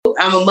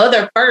I'm a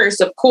mother first,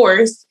 of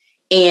course.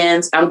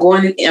 And I'm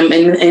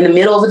in the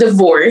middle of a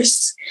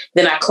divorce.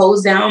 Then I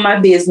closed down my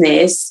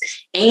business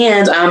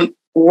and I'm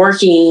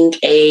working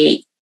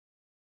a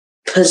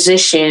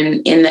position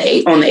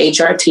on the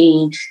HR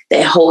team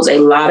that holds a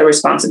lot of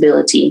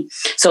responsibility.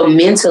 So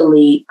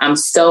mentally, I'm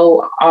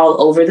so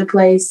all over the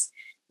place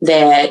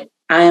that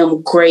I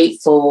am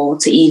grateful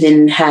to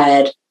even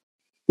had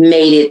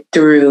made it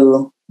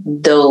through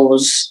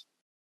those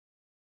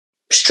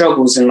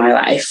struggles in my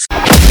life.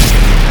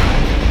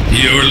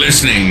 You're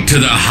listening to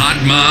the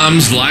Hot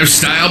Moms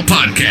Lifestyle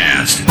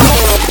Podcast.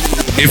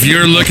 If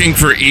you're looking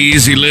for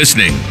easy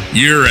listening,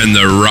 you're in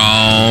the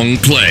wrong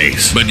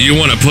place. But you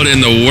want to put in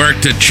the work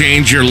to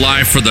change your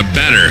life for the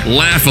better,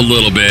 laugh a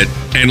little bit,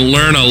 and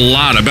learn a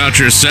lot about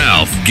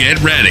yourself. Get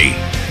ready.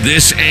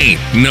 This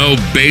ain't no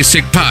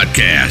basic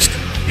podcast.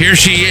 Here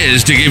she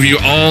is to give you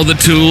all the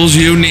tools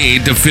you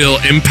need to feel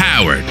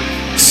empowered,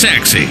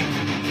 sexy,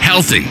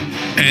 healthy,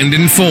 and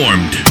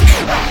informed.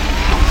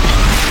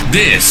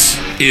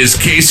 This is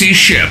Casey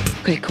Ship.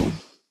 Okay, cool.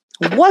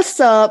 What's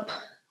up?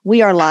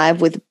 We are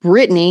live with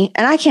Brittany,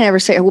 and I can't ever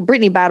say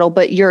Brittany Battle,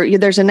 but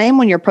there's a name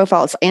on your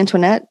profile. It's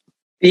Antoinette.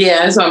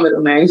 Yeah, that's my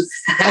middle name.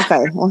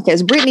 Okay,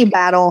 it's Brittany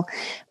Battle.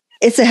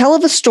 It's a hell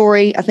of a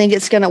story. I think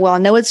I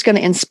know it's gonna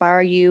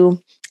inspire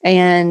you,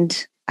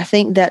 and I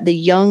think that the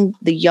young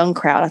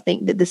crowd, I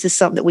think that this is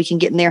something that we can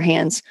get in their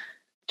hands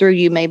through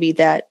you. Maybe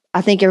that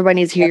I think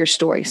everybody needs to hear your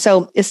story.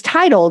 So it's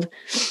titled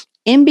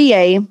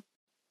MBA.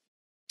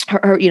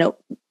 Her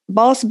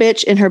boss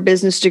bitch in her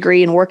business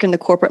degree and work in the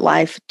corporate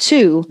life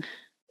to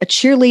a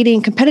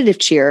cheerleading competitive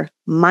cheer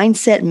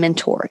mindset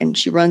mentor. And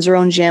she runs her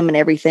own gym and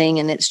everything.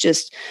 And it's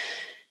just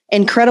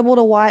incredible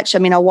to watch. I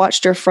mean, I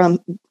watched her from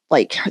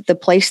like the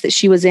place that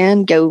she was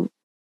in go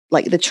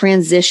like the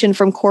transition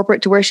from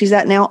corporate to where she's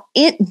at now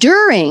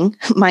during,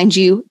 mind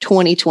you,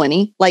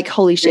 2020, like,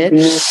 holy shit.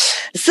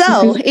 Mm-hmm.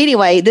 So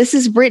anyway, this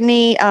is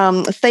Brittany.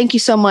 Thank you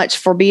so much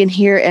for being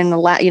here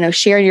and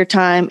sharing your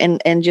time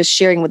and just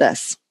sharing with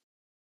us.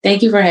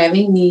 Thank you for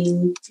having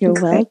me. You're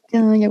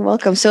welcome. You're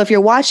welcome. So if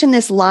you're watching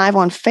this live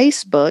on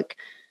Facebook,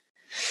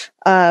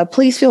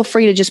 please feel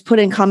free to just put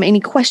in comment any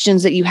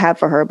questions that you have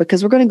for her,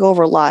 because we're going to go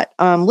over a lot.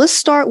 Let's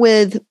start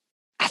with,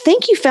 I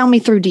think you found me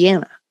through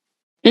Deanna.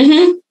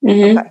 Mm-hmm.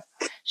 Mm-hmm. Okay.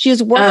 She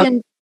was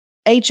working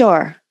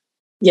HR.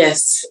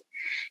 Yes.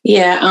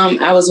 Yeah.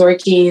 I was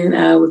working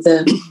with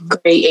a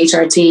great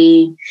HR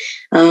team,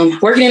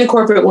 working in the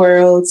corporate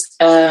world.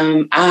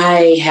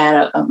 I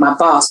had my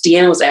boss.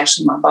 Deanna was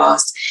actually my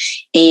boss.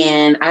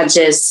 And I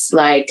just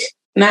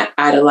not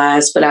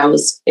idolized, but I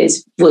was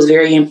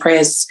very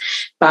impressed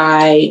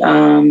by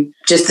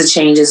just the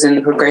changes and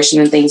the progression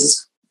and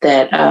things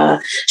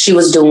that she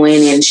was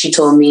doing. And she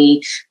told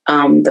me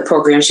the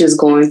program she was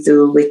going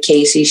through with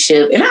Casey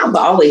Ship. And I've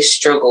always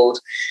struggled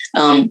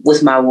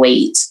with my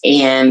weight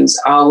and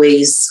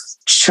always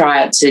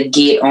tried to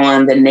get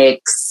on the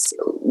next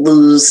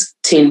lose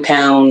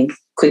 10-pound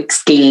quick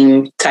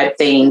scheme type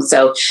thing.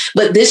 So,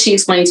 but this, she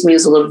explained to me,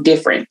 was a little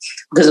different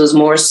because it was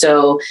more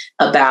so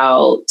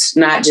about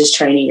not just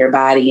training your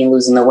body and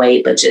losing the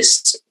weight, but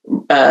just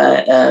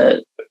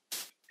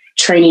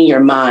training your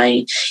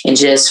mind and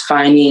just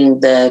finding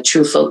the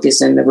true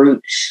focus and the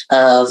root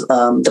of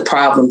the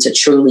problem to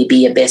truly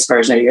be a best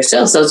version of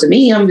yourself. So to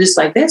me, I'm just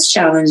like, that's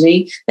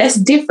challenging. That's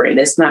different.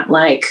 It's not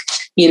like,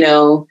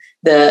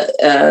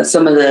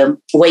 some of the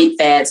weight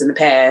fads in the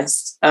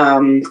past,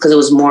 because it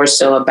was more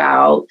so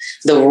about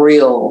the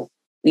real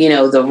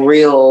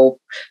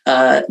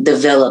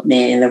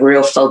development and the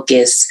real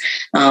focus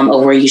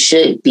of where you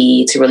should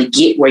be to really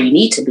get where you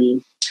need to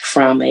be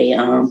from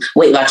a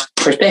weight loss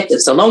perspective.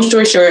 So long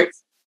story short,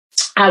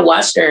 I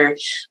watched her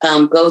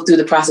go through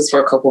the process for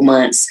a couple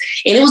months,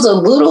 and it was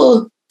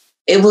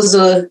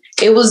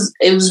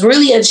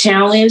really a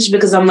challenge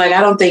because I'm like, I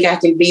don't think I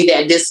can be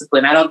that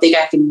disciplined. I don't think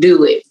I can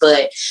do it.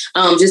 But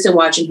just in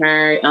watching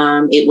her,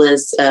 it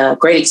was a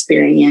great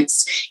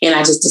experience. And I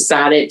just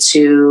decided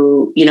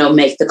to,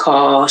 make the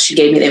call. She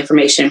gave me the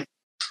information,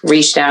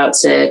 reached out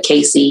to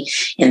Casey,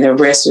 and the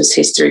rest was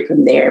history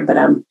from there. But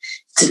I'm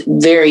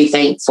very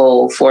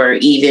thankful for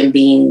even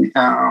being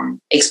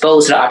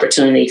exposed to the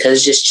opportunity,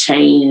 because it's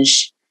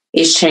changed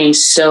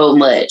so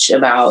much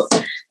about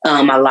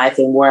my life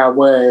and where I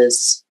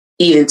was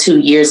even 2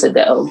 years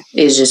ago.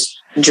 Is just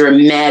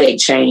dramatic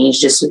change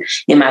just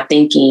in my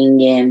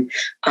thinking and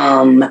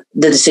the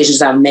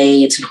decisions I've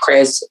made to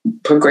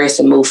progress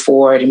and move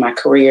forward in my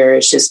career.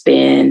 It's just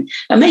been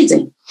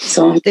amazing.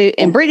 So,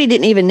 and Brittany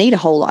didn't even need a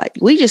whole lot.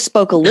 We just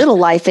spoke a little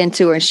life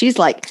into her and she's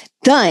like,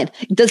 done,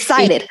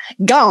 decided,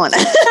 gone.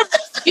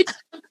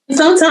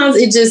 Sometimes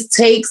it just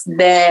takes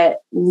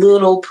that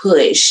little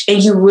push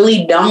and you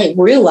really don't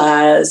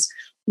realize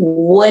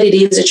what it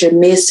is that you're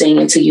missing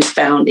until you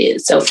found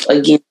it. So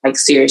again,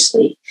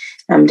 seriously,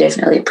 I'm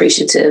definitely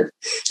appreciative.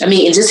 I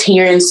mean, and just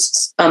hearing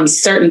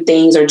certain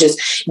things, or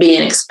just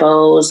being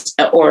exposed,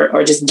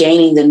 or just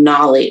gaining the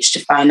knowledge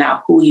to find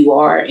out who you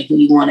are and who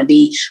you want to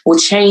be will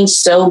change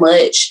so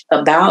much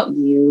about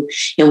you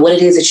and what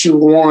it is that you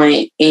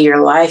want in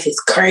your life. Is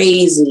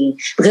crazy,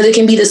 because it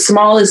can be the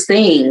smallest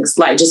things,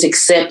 like just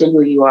accepting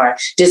who you are,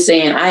 just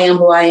saying, I am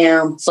who I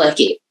am, fuck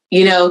it.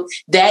 You know,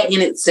 that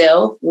in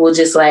itself will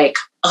just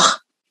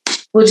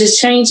will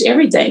just change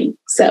everything.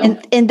 So,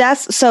 and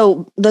that's,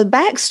 so the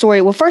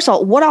backstory. Well, first of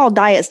all, what all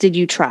diets did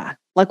you try?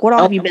 Like, what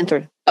all have you been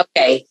through?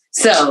 Okay.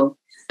 So,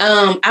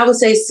 I would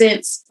say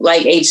since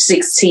like age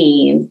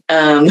 16,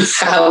 I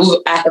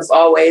have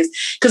always,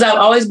 because I've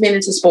always been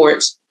into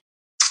sports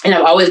and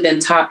I've always been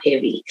top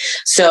heavy.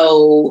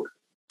 So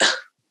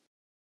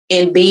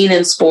in being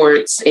in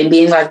sports and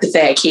being like the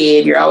fat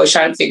kid, you're always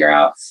trying to figure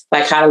out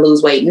like how to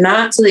lose weight,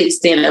 not to the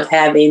extent of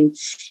having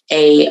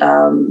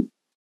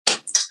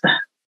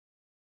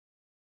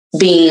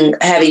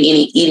having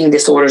any eating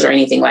disorders or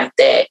anything like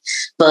that,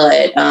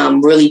 but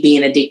really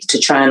being addicted to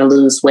trying to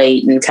lose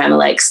weight and kind of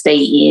like stay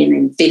in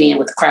and fit in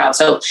with the crowd.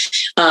 So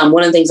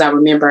one of the things I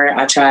remember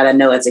I tried, I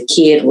know as a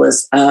kid,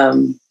 was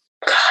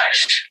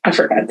gosh, I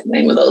forgot the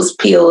name of those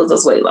pills,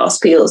 those weight loss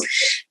pills.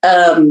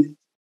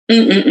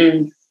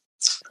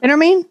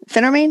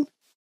 Phentermine?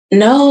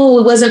 No,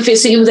 it wasn't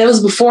Phentermine. That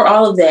was before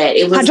all of that.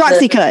 It was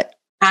Hydroxycut.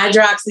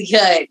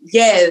 Hydroxycut.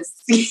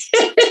 Yes.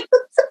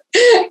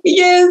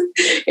 Yes,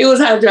 it was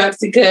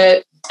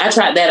Hydroxycut. I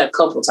tried that a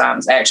couple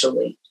times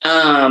actually.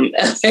 And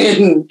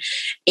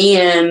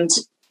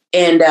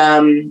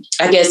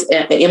I guess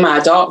in my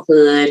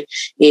adulthood,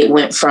 it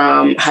went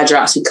from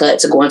Hydroxycut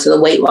to going to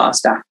the weight loss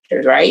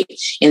doctors, right?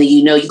 And then,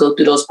 you go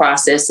through those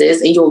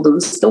processes and you'll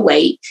lose the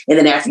weight. And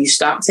then after you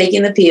stop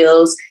taking the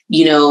pills,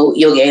 you'll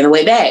gain the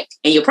weight back,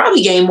 and you'll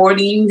probably gain more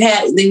than you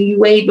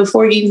weighed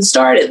before you even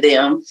started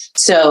them.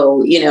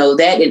 So,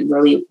 that didn't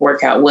really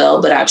work out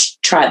well, but I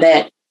tried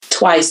that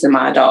twice in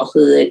my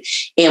adulthood.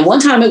 And one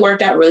time it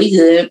worked out really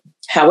good.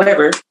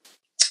 However,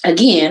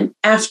 again,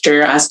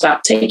 after I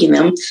stopped taking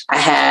them, I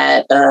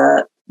had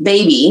a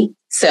baby.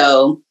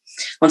 So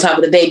on top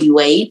of the baby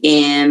weight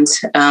and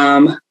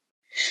some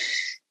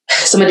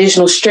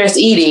additional stress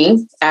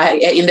eating, I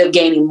ended up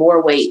gaining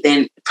more weight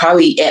than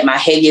probably at my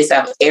heaviest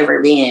I've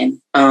ever been.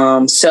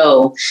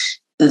 So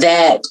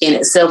that in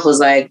itself was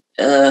like,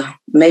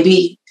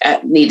 maybe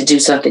I need to do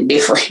something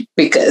different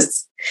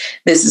because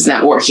this is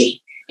not working.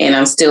 And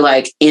I'm still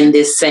like in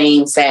this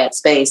same sad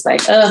space,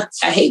 like, I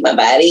hate my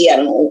body. I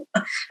don't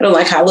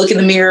like how I look in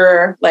the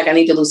mirror. Like I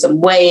need to lose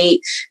some weight,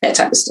 that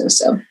type of stuff.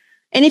 So,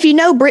 and if you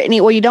know Brittany,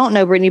 well, you don't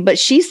know Brittany, but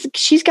she's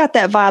got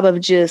that vibe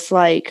of just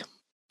like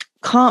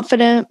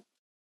confident,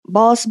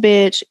 boss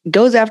bitch,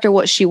 goes after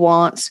what she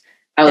wants,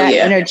 that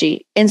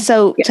energy. And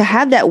so to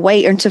have that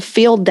weight and to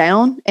feel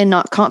down and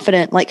not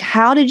confident, like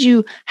how do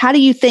you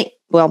think,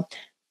 well,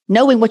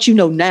 knowing what you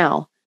know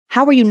now,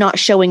 how are you not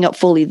showing up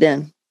fully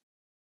then?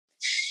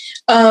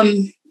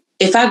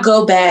 If I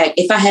go back,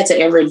 if I had to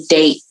ever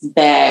date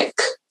back,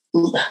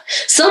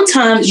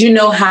 sometimes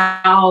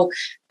how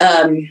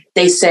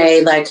they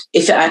say like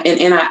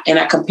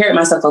I compare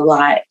myself a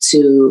lot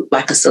to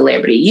like a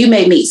celebrity. You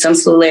may meet some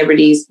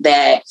celebrities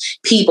that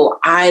people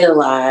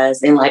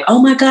idolize and like,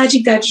 oh my God,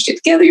 you got your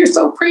shit together, you're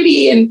so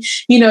pretty, and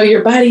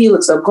your body, you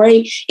look so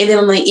great. And then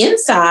on the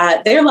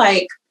inside, they're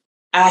like,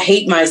 I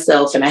hate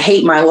myself and I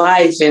hate my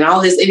life and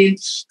all this. And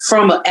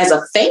as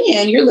a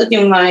fan, you're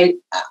looking like,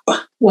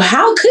 well,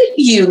 how could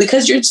you?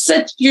 Because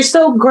you're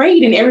so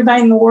great and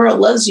everybody in the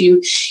world loves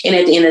you. And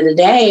at the end of the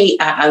day,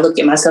 I look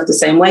at myself the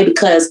same way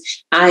because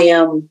I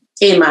am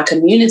in my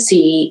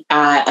community.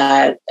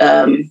 Being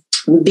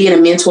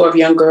a mentor of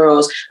young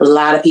girls, a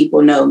lot of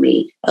people know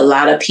me. A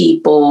lot of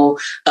people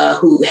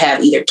who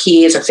have either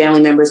kids or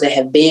family members that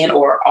have been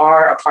or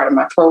are a part of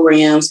my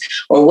programs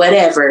or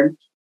whatever.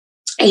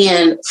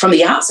 And from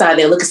the outside,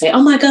 they look and say,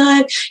 oh, my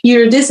God,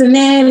 you're this and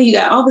that. And you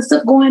got all this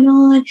stuff going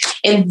on.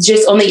 And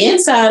just on the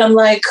inside, I'm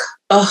like,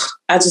 oh,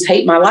 I just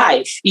hate my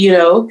life,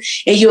 and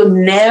you'll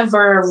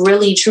never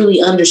really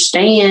truly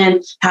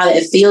understand how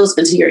that feels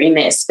until you're in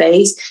that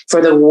space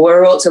for the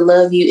world to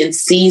love you and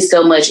see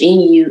so much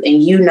in you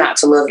and you not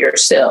to love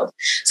yourself.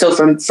 So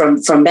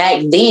from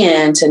back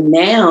then to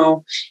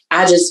now,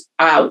 I just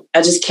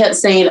kept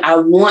saying, I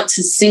want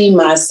to see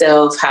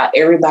myself how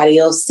everybody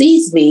else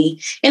sees me.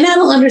 And I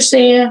don't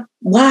understand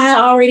why I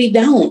already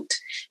don't,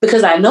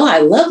 because I know I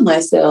love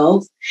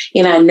myself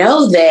and I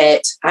know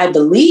that I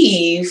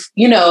believe,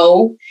 in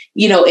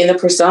the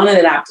persona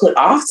that I put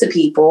off to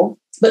people,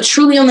 but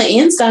truly on the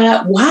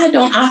inside, why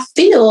don't I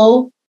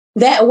feel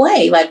that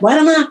way? Like, why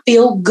don't I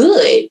feel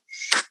good?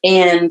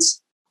 And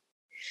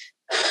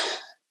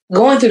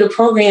going through the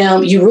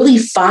program, you really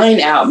find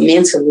out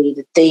mentally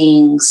the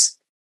things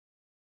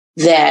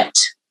that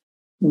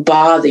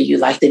bother you,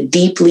 like the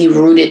deeply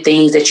rooted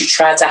things that you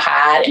try to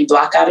hide and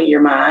block out of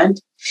your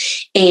mind.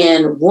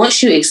 And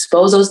once you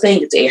expose those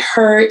things, it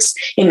hurts,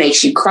 it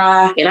makes you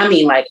cry. And I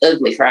mean like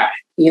ugly cry,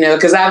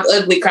 because I've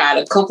ugly cried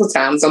a couple of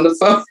times on the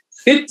phone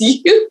with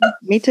you.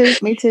 Me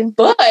too.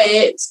 But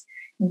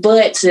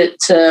but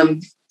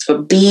to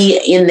be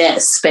in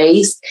that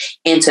space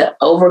and to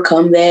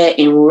overcome that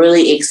and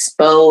really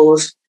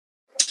expose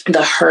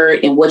the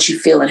hurt and what you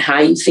feel and how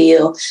you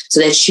feel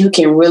so that you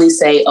can really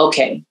say,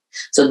 okay,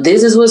 so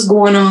this is what's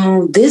going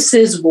on. This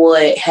is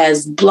what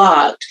has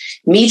blocked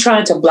me.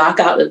 Trying to block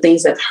out the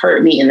things that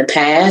hurt me in the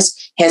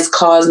past has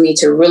caused me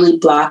to really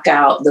block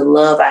out the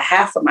love I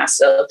have for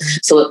myself.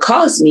 So it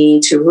caused me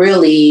to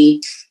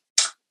really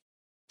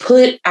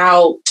put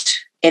out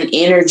an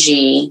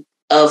energy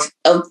of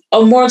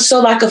more so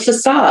like a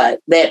facade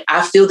that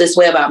I feel this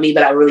way about me,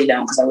 but I really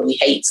don't, because I really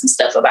hate some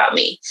stuff about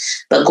me.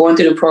 But going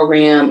through the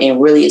program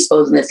and really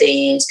exposing the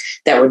things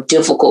that were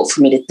difficult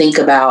for me to think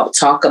about,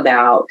 talk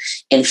about,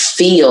 and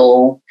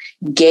feel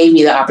gave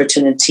me the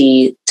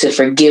opportunity to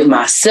forgive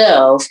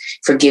myself,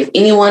 forgive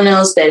anyone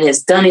else that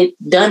has done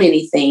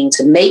anything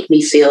to make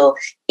me feel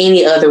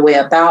any other way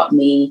about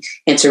me,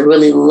 and to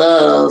really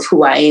love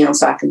who I am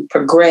so I can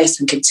progress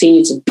and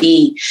continue to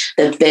be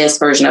the best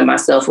version of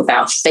myself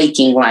without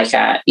faking like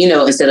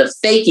instead of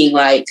faking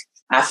like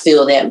I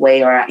feel that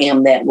way or I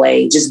am that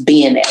way, just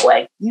being that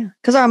way. Yeah.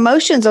 Because our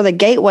emotions are the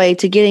gateway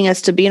to getting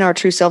us to be in our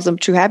true selves and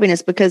true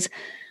happiness, because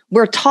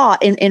we're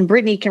taught, and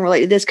Brittany can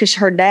relate to this because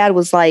her dad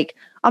was like,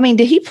 I mean,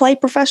 did he play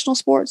professional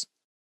sports?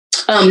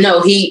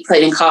 No, he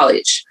played in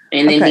college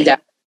and then he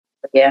got,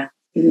 yeah.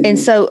 Mm-hmm. And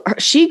so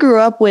she grew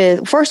up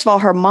with, first of all,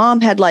 her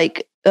mom had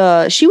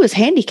she was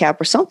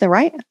handicapped or something,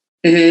 right?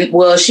 Mm-hmm.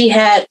 Well, she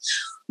had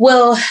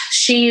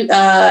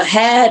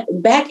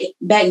back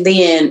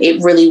then,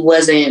 it really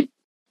wasn't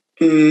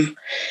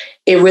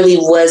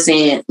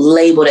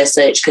labeled as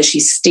such because she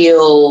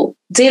still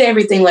did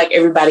everything like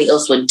everybody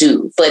else would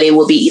do. But it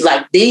would be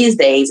like these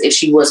days, if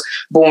she was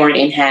born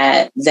and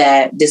had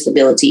that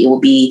disability, it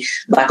would be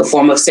like a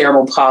form of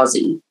cerebral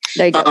palsy.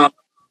 There you go.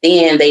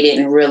 Then they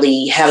didn't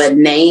really have a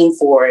name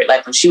for it.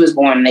 Like when she was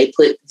born, they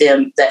put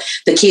the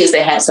kids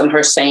that had some of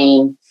her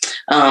same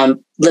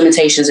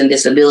limitations and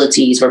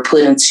disabilities were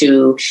put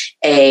into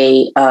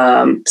a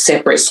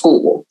separate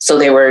school. So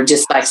they were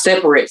just like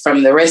separate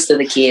from the rest of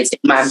the kids.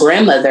 My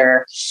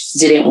grandmother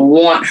didn't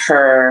want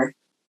her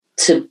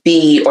to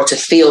be or to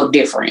feel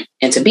different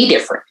and to be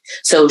different.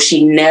 So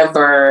she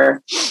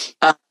never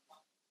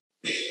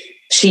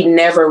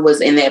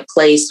was in that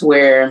place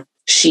where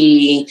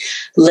she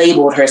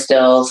labeled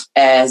herself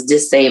as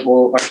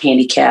disabled or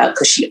handicapped,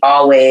 because she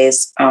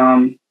always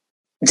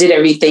did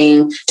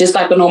everything just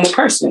like a normal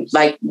person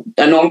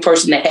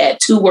that had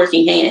two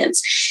working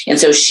hands. And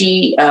so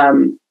she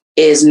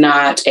is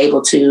not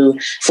able to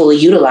fully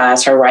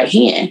utilize her right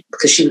hand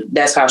because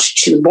that's how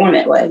she was born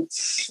that way.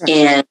 Right.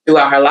 And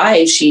throughout her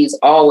life, she's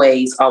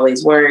always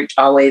worked,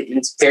 always, and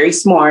it's very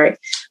smart.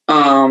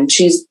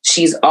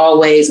 She's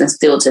always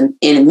instilled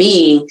in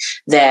me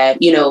that,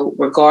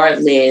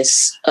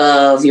 regardless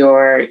of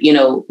your,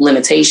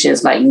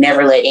 limitations, like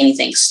never let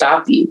anything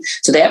stop you.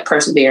 So that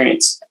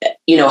perseverance,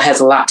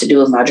 has a lot to do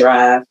with my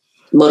drive,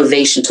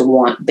 motivation to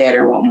want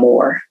better, want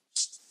more.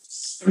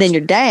 And then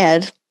your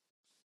dad.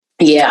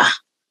 Yeah.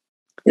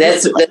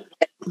 That's the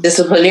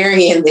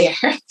disciplinarian there.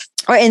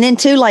 Right. And then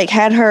too, like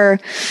had her,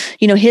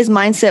 his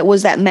mindset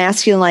was that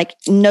masculine, like,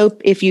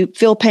 nope, if you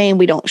feel pain,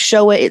 we don't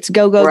show it. It's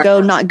go,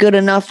 not good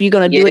enough. You're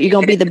going to do it. You're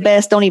going to be the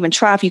best. Don't even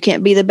try if you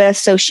can't be the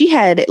best. So she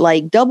had it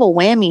like double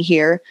whammy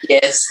here.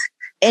 Yes.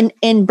 And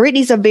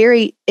Brittany's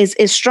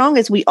as strong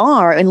as we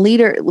are, and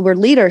we're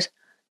leaders,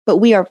 but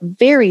we are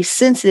very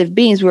sensitive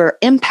beings. We're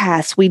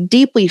empaths. We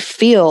deeply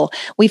feel.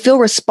 We feel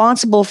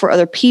responsible for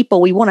other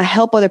people. We want to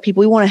help other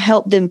people. We want to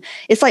help them.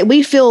 It's like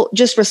we feel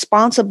just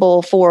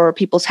responsible for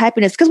people's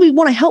happiness because we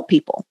want to help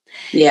people.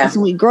 Yeah. And so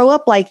we grow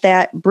up like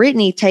that.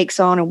 Brittany takes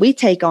on, and we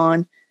take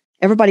on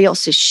everybody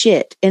else's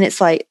shit. And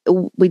it's like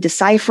we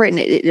decipher it, and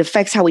it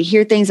affects how we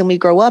hear things. And we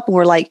grow up and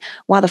we're like,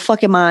 why the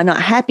fuck am I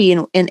not happy?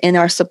 And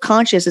our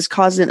subconscious is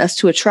causing us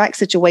to attract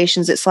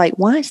situations. It's like,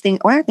 why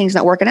are things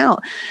not working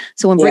out?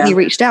 So when Brittany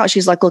reached out,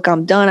 she's like, look,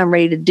 I'm done. I'm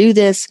ready to do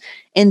this.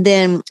 And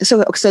then, so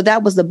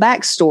that was the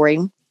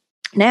backstory.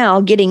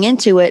 Now getting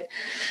into it,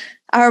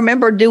 I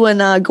remember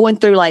going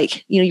through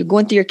you're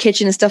going through your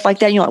kitchen and stuff like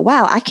that. And you're like,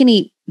 wow, I can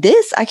eat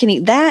this, I can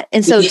eat that.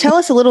 And so tell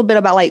us a little bit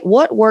about like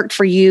what worked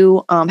for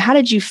you. How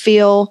did you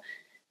feel?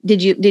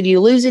 Did you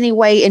lose any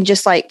weight? And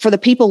just like for the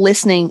people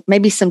listening,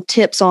 maybe some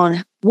tips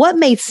on what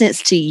made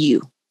sense to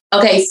you.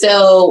 Okay.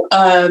 So,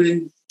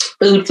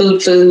 food.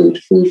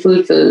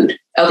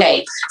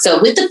 Okay.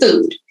 So with the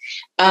food,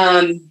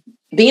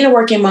 being a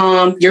working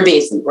mom, you're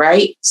busy,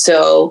 right?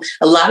 So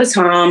a lot of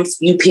times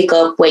you pick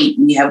up weight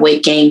and you have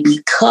weight gain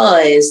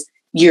because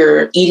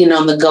you're eating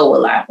on the go a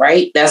lot,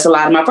 right? That's a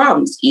lot of my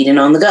problems, eating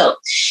on the go.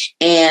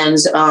 And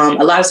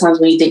a lot of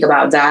times when you think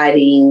about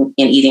dieting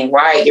and eating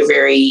right, you're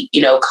very,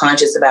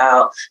 conscious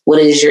about what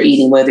it is you're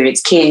eating, whether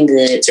it's canned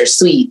goods or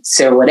sweets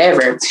or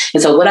whatever.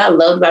 And so what I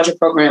love about your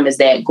program is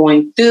that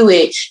going through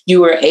it, you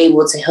were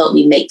able to help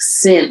me make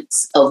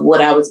sense of what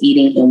I was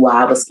eating and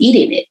why I was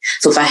eating it.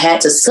 So if I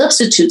had to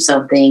substitute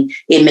something,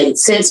 it made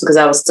sense because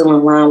I was still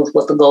in line with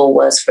what the goal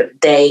was for the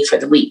day, for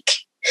the week.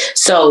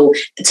 So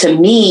to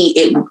me,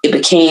 it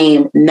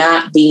became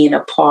not being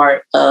a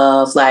part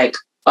of like,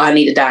 oh, I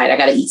need a diet. I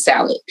got to eat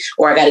salad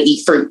or I got to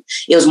eat fruit.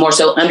 It was more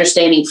so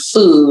understanding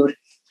food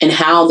and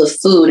how the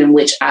food in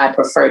which I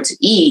prefer to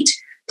eat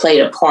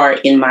played a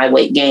part in my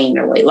weight gain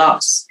or weight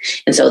loss.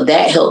 And so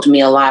that helped me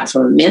a lot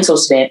from a mental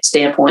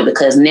standpoint,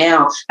 because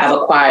now I've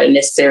acquired the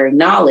necessary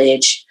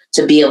knowledge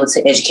to be able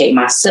to educate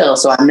myself.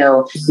 So I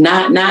know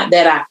not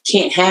that I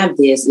can't have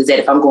this, is that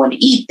if I'm going to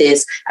eat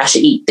this, I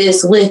should eat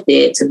this with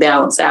it to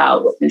balance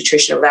out what the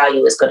nutritional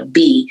value is going to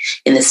be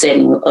in the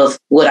setting of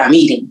what I'm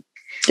eating.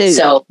 Dude,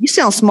 so you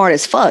sound smart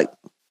as fuck.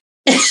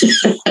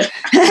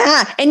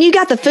 And you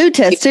got the food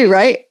test too,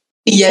 right?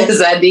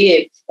 Yes, I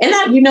did.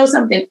 And you know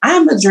something,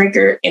 I'm a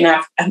drinker, and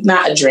I'm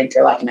not a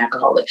drinker like an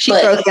alcoholic. She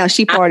throws down,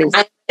 she parties.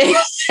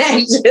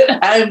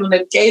 I'm an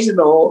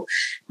occasional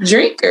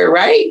drinker,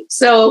 right?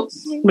 So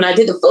when I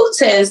did the food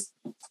test,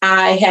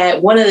 I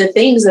had one of the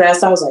things that I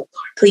saw, I was like,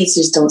 please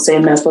just don't say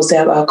I'm not supposed to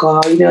have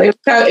alcohol. You know,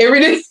 every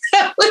day.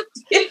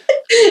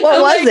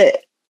 What was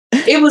it?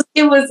 It was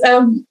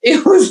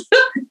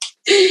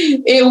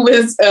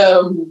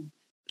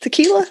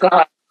tequila.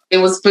 God, it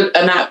was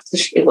not.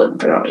 It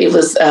wasn't. It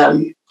was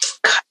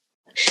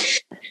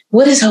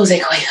what is Jose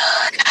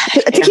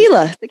Cuervo?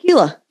 Tequila.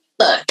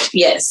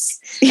 Yes,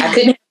 I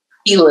couldn't have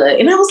tequila,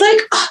 and I was like,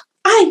 oh,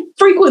 I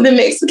frequent the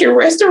Mexican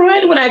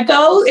restaurant. When I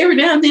go, every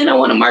now and then I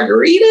want a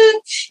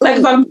margarita. Like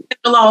if I'm having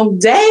a long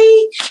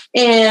day,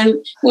 and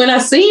when I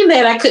seen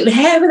that I couldn't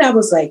have it, I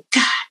was like,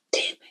 God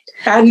damn it!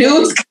 I knew it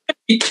was gonna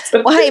be.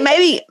 Well, hey,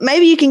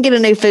 maybe you can get a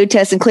new food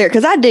test and clear it,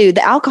 because I do.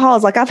 The alcohol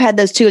is like I've had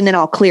those too, and then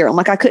I'll clear them.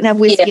 Like I couldn't have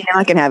whiskey, now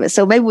I can have it.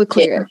 So maybe we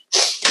clear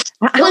it.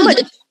 How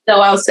much? So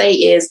I'll say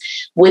is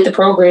with the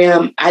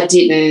program, I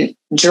didn't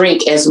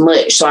drink as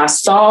much. So I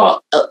saw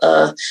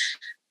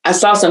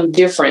some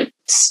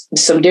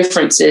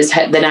differences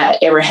than I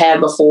ever had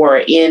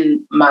before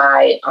in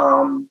my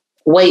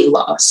weight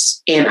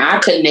loss. And I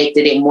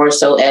connected it more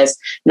so as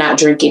not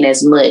drinking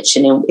as much.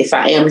 And then if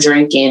I am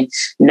drinking,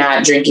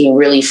 not drinking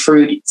really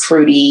fruity,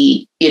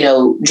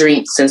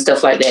 drinks and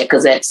stuff like that,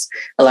 because that's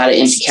a lot of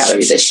empty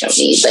calories that you don't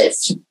need. But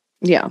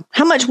yeah.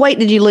 How much weight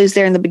did you lose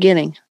there in the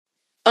beginning?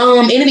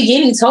 In the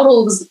beginning,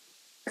 total was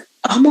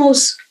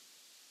almost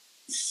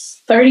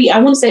 30. I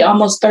want to say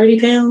almost 30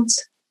 pounds.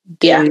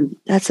 Yeah,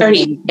 that's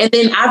 30. Amazing. And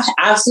then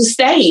I've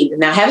sustained.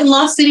 Now I haven't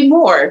lost any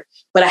more,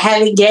 but I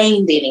haven't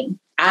gained any.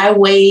 I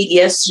weighed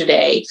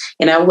yesterday,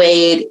 and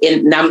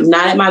and I'm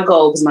not at my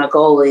goal, because my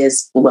goal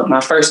is,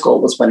 my first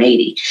goal was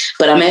 180,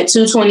 but I'm at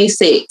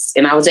 226,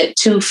 and I was at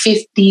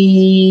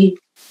 250,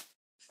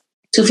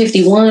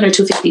 251 or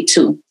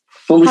 252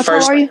 when we How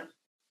first. tall are you?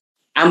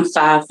 I'm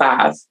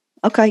 5'5".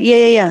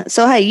 Okay. Yeah.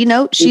 So, hey,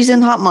 she's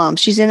in Hot Mom.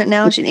 She's in it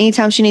now.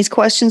 Anytime she needs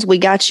questions, we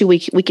got you. We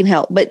can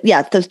help. But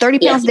yeah, the 30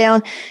 pounds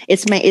down,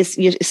 it's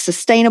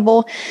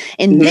sustainable.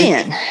 And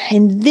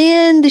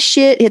then the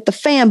shit hit the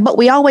fan. But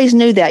we always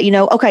knew that,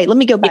 okay, let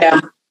me go back. Yeah.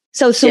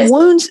 So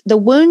the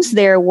wounds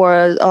there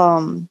were,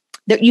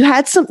 you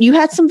had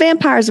some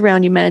vampires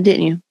around you, man,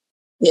 didn't you?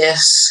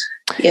 Yes.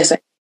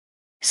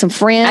 Some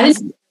friends. I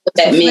didn't know what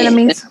that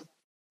meant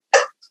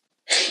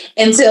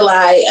until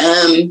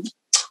I,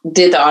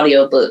 did the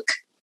audiobook,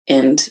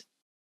 and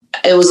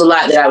it was a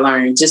lot that I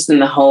learned just in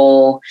the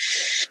whole,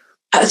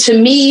 to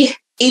me,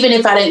 even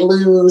if I didn't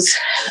lose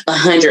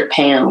 100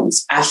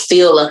 pounds, I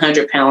feel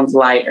 100 pounds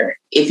lighter,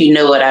 if you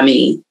know what I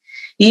mean.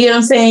 You know what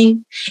I'm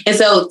saying? And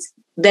so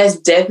that's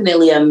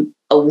definitely a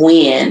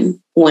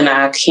win when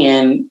I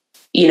can,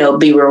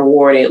 be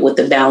rewarded with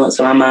the balance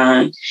of my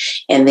mind,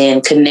 and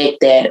then connect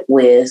that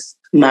with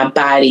my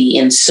body.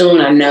 And soon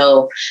I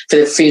know for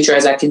the future,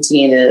 as I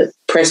continue to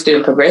press through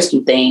and progress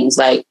through things,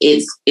 like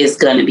it's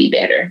going to be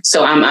better.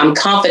 So I'm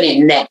confident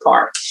in that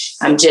part.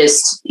 I'm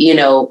just,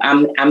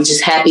 I'm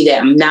just happy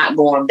that I'm not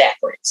going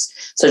backwards.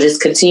 So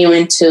just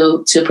continuing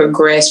to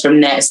progress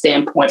from that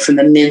standpoint, from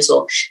the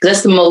mental, because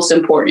that's the most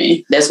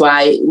important. That's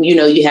why,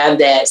 you have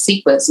that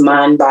sequence,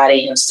 mind,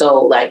 body, and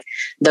soul. Like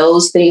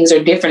those things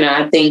are different. And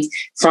I think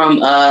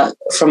from a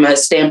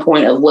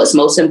standpoint of what's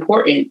most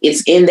important,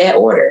 it's in that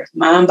order: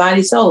 mind,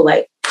 body, soul.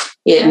 And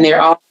they're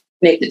all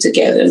connected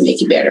together to make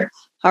you better.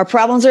 Our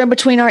problems are in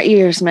between our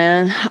ears,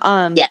 man.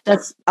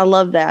 I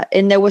love that.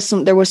 And there was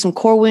some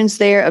core wounds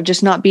there of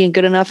just not being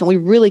good enough. And we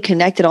really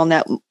connected on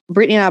that.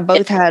 Brittany and I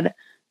both had,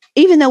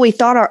 even though we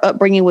thought our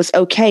upbringing was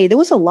okay, there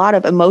was a lot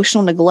of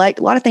emotional neglect,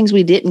 a lot of things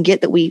we didn't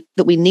get that we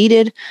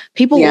needed.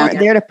 People weren't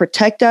there to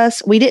protect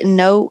us. We didn't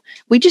know,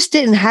 we just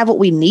didn't have what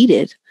we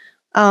needed.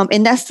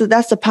 And that's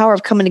the power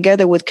of coming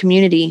together with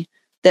community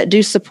that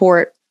do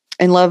support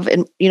and love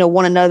and,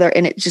 one another.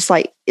 And it's just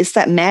like, it's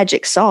that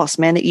magic sauce,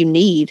 man, that you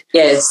need.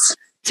 Yes.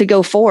 To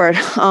go forward.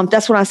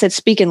 That's when I said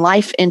speaking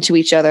life into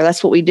each other.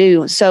 That's what we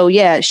do. So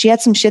yeah, she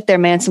had some shit there,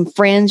 man. Some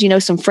friends,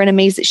 some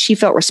frenemies that she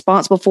felt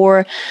responsible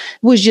for,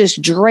 was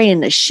just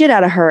draining the shit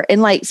out of her.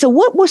 And so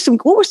what were some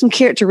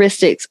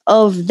characteristics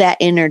of that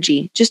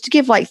energy? Just to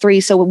give 3,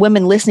 so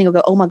women listening will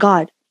go, oh my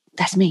God,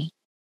 that's me.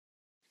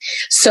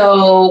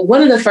 So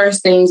one of the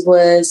first things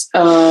was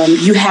so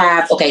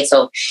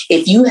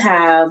if you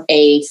have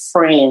a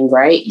friend,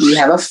 right? You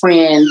have a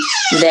friend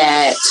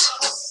that,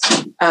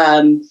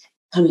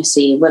 let me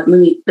see,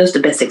 that's the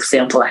best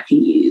example I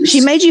can use. She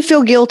made you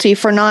feel guilty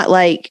for not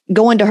like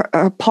going to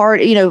her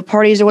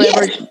parties or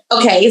whatever. Yes.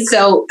 Okay.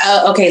 So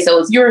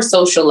if you're a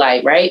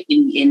socialite, right?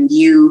 And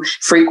you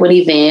frequent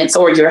events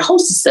or you're a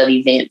hostess of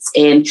events.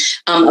 And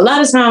a lot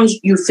of times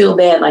you feel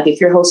bad. Like if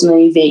you're hosting an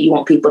event, you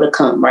want people to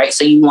come, right?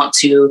 So you want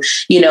to,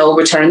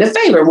 return the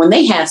favor when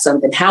they have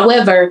something.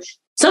 However,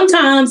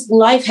 sometimes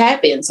life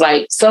happens,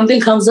 like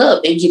something comes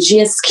up and you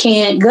just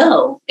can't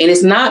go. And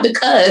it's not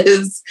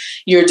because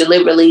you're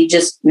deliberately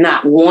just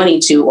not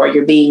wanting to, or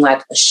you're being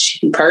like a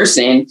shitty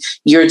person.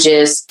 You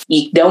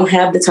don't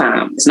have the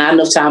time. It's not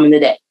enough time in the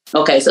day.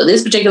 Okay, so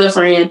this particular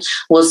friend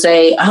will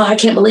say, oh, I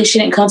can't believe she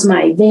didn't come to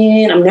my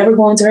event. I'm never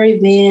going to her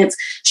events.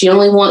 She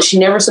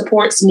never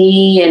supports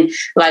me. And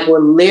like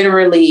will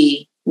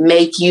literally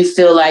make you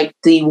feel like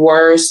the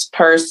worst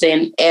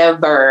person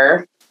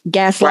ever.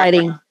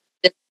 Gaslighting. Right?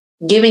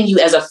 Giving you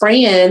as a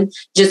friend,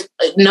 just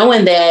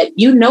knowing that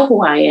you know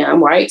who I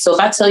am, right? So if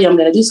I tell you I'm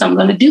going to do something,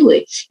 I'm going to do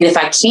it. And if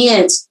I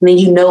can't,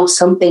 then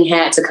something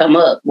had to come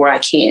up where I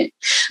can't.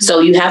 So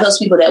you have those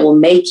people that will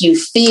make you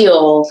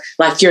feel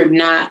like you're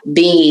not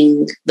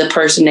being the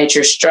person that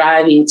you're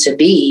striving to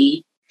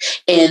be.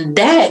 And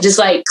that just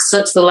like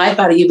sucks the life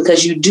out of you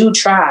because you do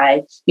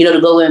try,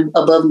 to go in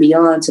above and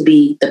beyond to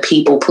be the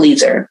people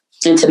pleaser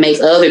and to make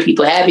other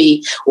people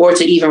happy or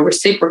to even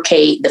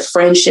reciprocate the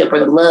friendship or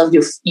the love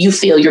you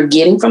feel you're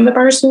getting from the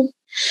person.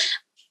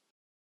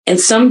 And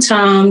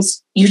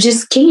sometimes you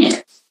just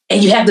can't.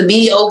 And you have to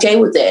be okay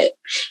with that.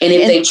 And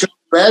if they truly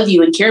love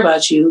you and care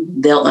about you,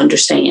 they'll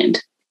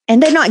understand.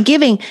 And they're not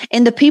giving.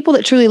 And the people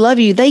that truly love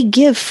you, they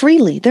give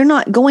freely. They're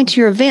not going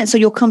to your event so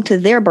you'll come to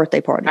their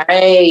birthday party.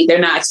 Right. They're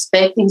not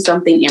expecting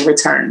something in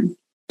return.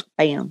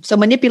 Bam. So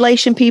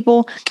manipulation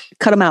people,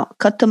 cut them out.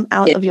 Cut them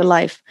out of your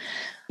life.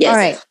 Yes. All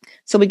right.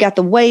 So we got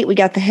the weight, we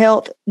got the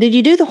health. Did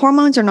you do the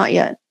hormones or not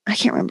yet? I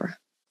can't remember.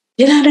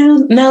 Did I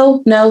do?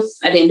 No,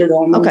 I didn't do the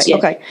hormones yet.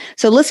 Okay.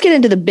 So let's get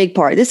into the big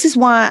part. This is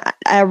why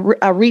I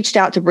reached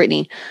out to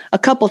Brittany. A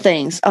couple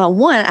things.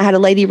 One, I had a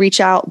lady reach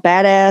out,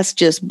 badass,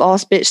 just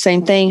boss bitch,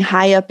 same thing,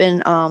 high up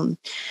in,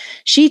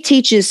 she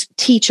teaches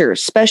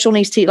teachers, special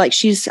needs teachers, like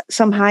she's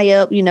some high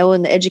up, in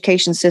the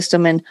education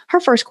system. And her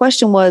first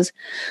question was,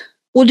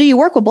 well, do you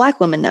work with Black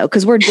women though?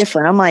 Because we're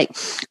different. I'm like,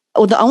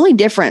 well, the only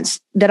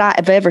difference that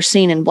I've ever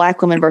seen in Black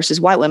women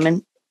versus white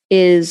women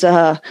is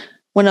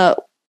when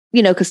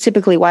because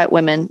typically white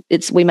women,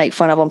 we make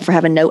fun of them for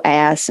having no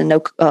ass and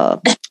no,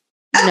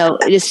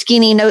 just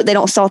skinny. No, they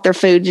don't salt their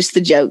food, just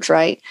the jokes,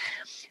 right?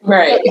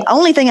 Right. But the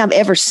only thing I've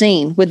ever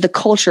seen with the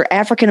culture,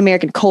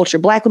 African-American culture,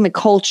 Black women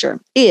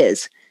culture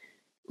is,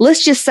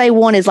 let's just say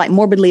one is like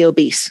morbidly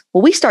obese.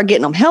 Well, we start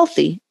getting them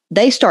healthy.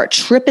 They start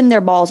tripping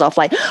their balls off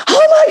like, oh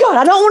my God,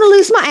 I don't want to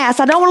lose my ass.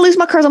 I don't want to lose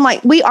my curves. I'm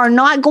like, we are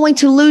not going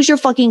to lose your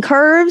fucking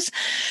curves.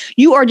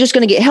 You are just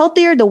going to get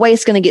healthier. The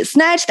waist's going to get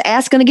snatched. The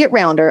ass going to get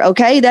rounder.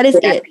 Okay. That is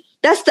it.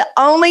 That's the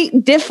only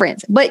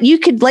difference. But you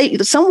could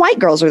some white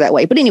girls are that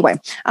way. But anyway,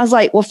 I was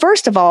like, well,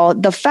 first of all,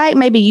 the fact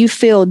maybe you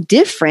feel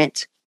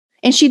different.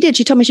 And she did.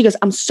 She told me, she goes,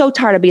 I'm so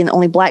tired of being the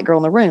only Black girl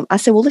in the room. I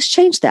said, well, let's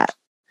change that.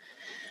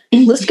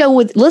 Let's go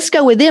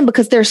with them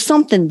because there's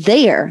something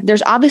there.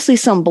 There's obviously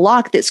some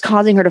block that's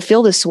causing her to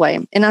feel this way.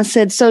 And I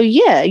said, so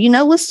yeah,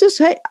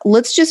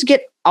 let's just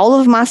get all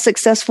of my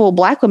successful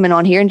Black women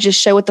on here and just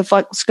show what the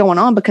fuck's going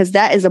on, because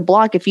that is a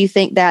block. If you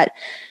think that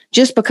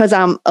just because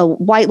I'm a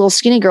white little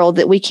skinny girl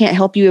that we can't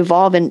help you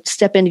evolve and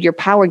step into your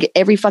power, get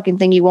every fucking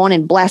thing you want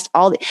and blast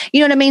all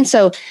you know what I mean?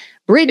 So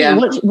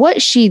Brittany,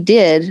 what she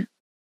did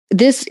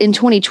this in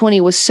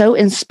 2020 was so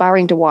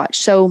inspiring to watch.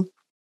 So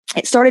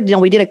it started,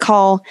 we did a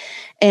call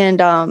and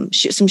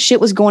some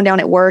shit was going down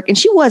at work and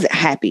she wasn't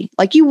happy.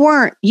 Like you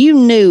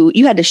knew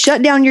you had to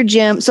shut down your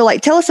gym. So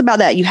like, tell us about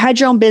that. You had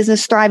your own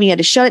business thriving. You had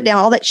to shut it down,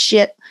 all that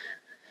shit.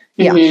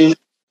 Yeah.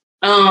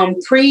 Mm-hmm.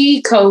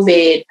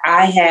 Pre-COVID,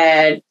 I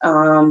had,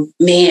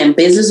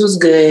 business was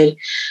good.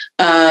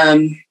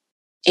 And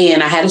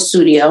I had a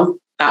studio.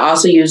 I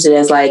also used it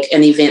as like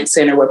an event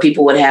center where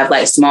people would have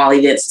like small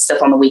events and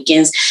stuff on the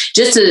weekends,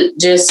 just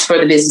for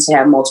the business to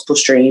have multiple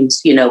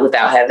streams,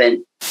 without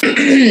having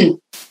a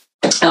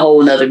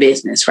whole nother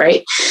business.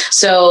 Right.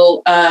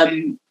 So,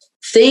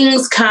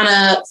 things kind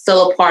of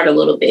fell apart a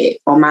little bit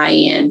on my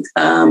end.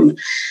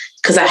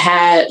 Because I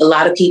had a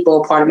lot of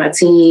people part of my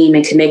team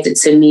and connected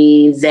to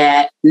me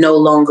that no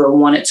longer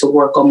wanted to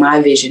work on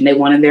my vision. They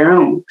wanted their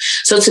own.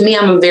 So to me,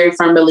 I'm a very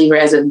firm believer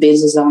as a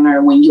business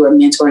owner, when you are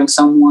mentoring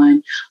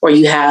someone or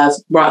you have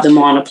brought them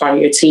on a part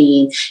of your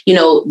team,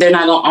 they're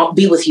not going to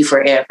be with you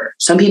forever.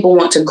 Some people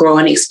want to grow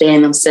and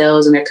expand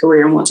themselves in their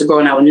career and want to grow.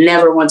 And I would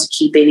never want to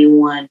keep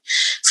anyone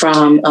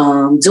from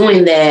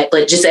doing that.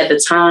 But just at the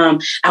time,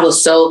 I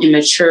was so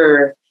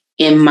immature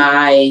in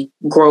my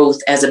growth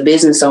as a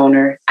business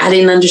owner, I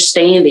didn't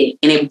understand it.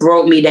 And it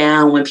broke me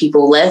down when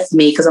people left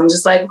me, because I'm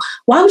just like,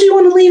 why would you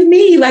want to leave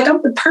me? Like,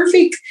 I'm the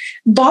perfect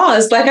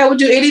boss. Like, I would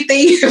do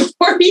anything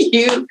for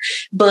you.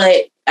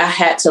 But I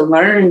had to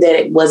learn that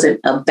it wasn't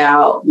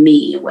about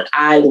me and what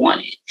I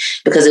wanted,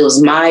 because it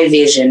was my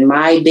vision,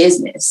 my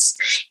business.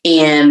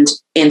 And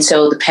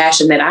so the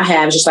passion that I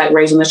have is just like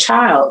raising a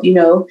child. You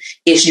know,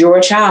 it's your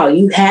child.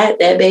 You had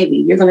that baby.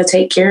 You're going to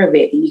take care of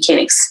it. And you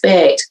can't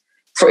expect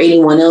for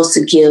anyone else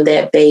to give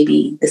that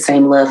baby the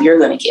same love you're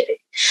going to give it.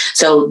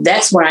 So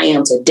that's where I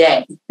am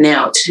today.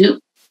 Now,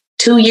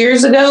 2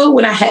 years ago,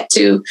 when I had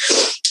to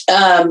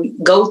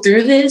go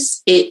through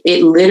this,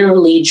 it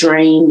literally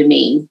drained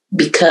me,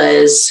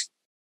 because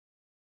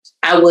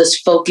I was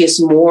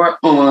focused more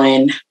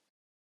on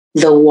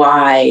the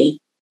why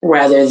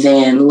rather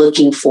than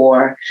looking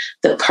for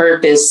the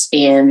purpose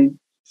in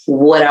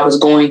what I was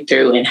going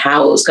through and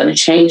how it was going to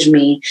change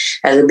me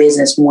as a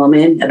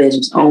businesswoman, a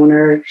business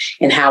owner,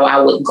 and how I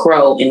would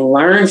grow and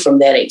learn from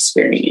that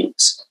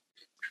experience.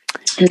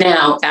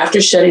 Now, after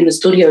shutting the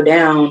studio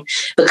down,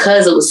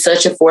 because it was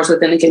such a force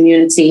within the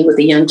community with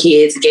the young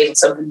kids, it gave them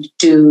something to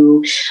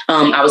do.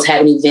 I was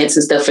having events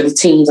and stuff for the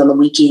teens on the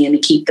weekend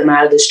to keep them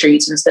out of the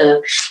streets and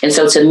stuff. And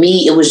so to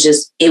me, it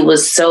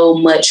was so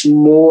much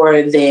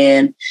more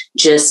than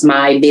just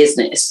my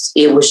business.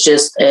 It was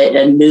just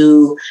a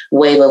new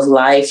wave of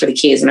life for the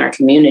kids in our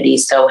community.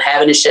 So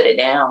having to shut it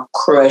down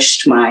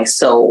crushed my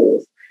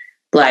soul.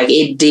 Like,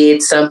 it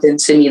did something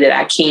to me that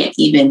I can't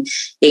even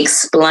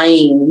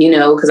explain, you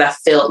know, because I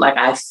felt like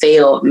I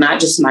failed, not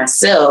just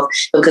myself,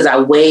 because I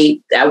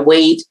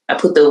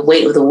put the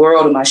weight of the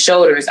world on my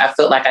shoulders. I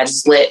felt like I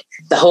just let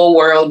the whole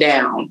world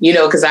down, you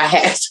know, because I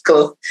had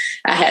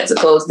to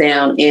close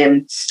down.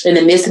 And in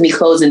the midst of me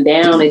closing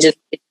down, it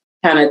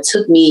kind of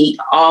took me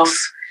off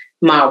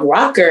my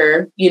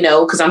rocker, you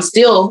know, because I'm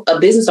still a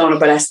business owner,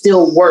 but I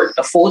still work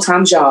a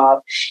full-time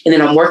job. And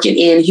then I'm working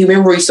in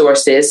human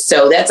resources.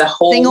 So that's a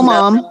whole single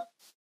mom.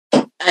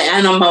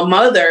 And I'm a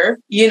mother,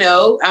 you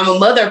know, I'm a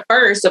mother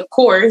first, of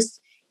course.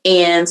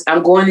 And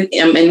I'm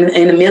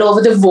in the middle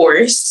of a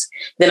divorce.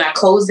 Then I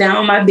closed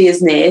down my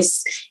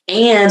business,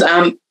 and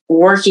I'm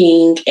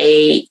working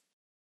a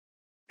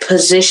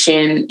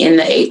position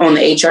on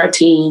the HR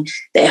team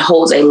that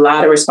holds a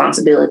lot of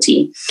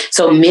responsibility.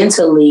 So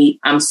mentally,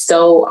 I'm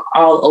so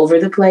all over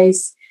the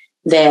place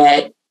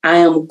that I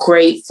am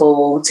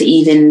grateful to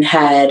even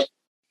had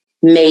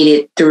made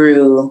it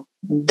through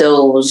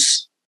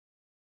those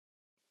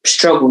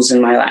struggles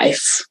in my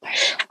life.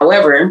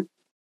 However,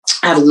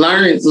 I've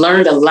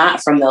learned a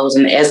lot from those.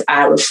 And as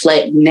I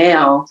reflect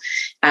now,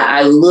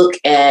 I look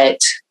at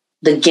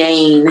the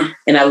gain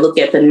and I look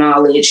at the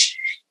knowledge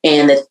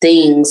and the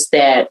things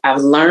that I've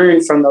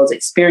learned from those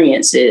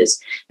experiences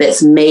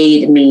that's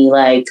made me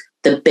like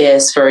the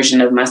best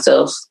version of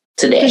myself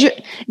today.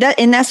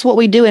 And that's what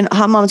we do in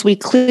Hot Moms. We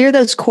clear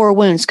those core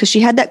wounds, because she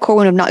had that core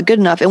wound of not good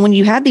enough. And when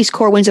you have these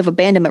core wounds of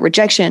abandonment,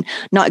 rejection,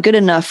 not good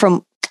enough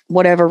from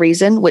whatever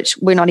reason, which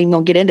we're not even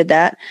going to get into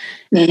that.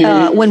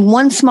 Mm-hmm. When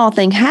one small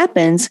thing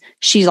happens,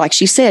 she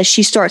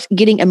starts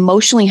getting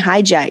emotionally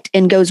hijacked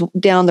and goes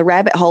down the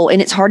rabbit hole.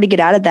 And it's hard to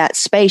get out of that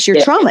space.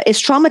 It's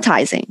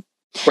traumatizing.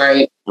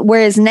 Right.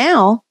 Whereas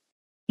now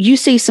you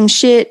see some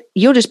shit,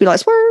 you'll just be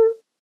like,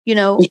 you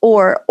know,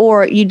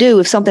 or you do,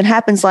 if something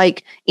happens,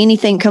 like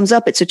anything comes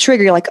up, it's a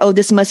trigger. You're like, oh,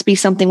 this must be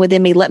something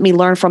within me. Let me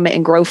learn from it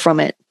and grow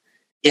from it.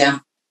 Yeah.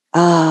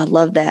 I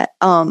love that.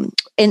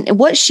 And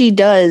what she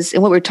does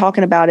and what we're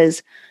talking about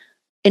is,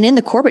 and in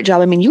the corporate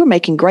job, I mean, you were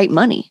making great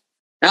money.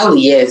 Oh,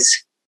 yes.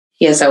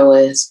 Yes, I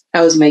was.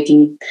 I was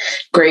making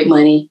great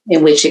money,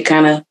 in which it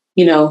kind of,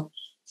 you know,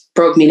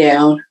 broke me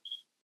down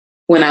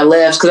when I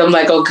left, because I'm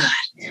like, oh God,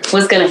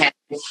 what's going to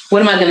happen?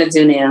 What am I going to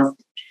do now?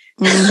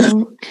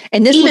 Mm-hmm.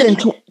 And this was in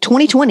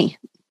 2020.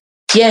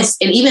 Yes.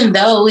 And even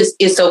though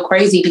it's so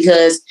crazy,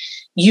 because,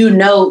 you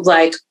know,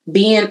 like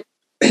being,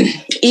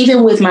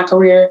 even with my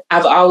career,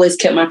 I've always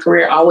kept my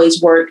career,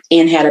 always worked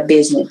and had a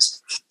business.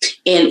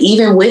 And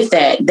even with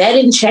that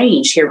didn't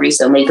change here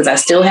recently, because I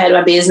still had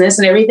my business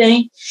and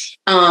everything.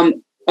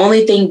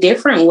 Only thing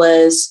different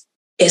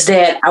is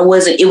that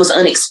it was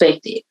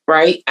unexpected,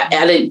 right?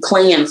 I didn't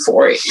plan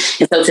for it.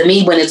 And so to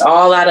me, when it's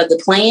all out of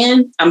the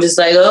plan, I'm just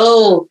like,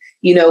 oh,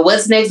 you know,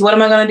 what's next? What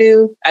am I going to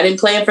do? I didn't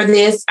plan for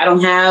this. I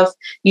don't have,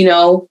 you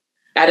know,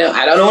 I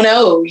don't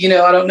know, you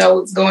know, I don't know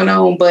what's going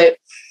on. But,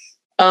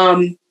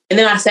 and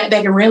then I sat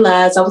back and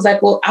realized, I was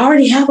like, well, I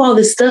already have all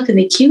this stuff in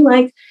the queue.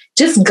 Like,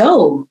 just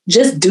go,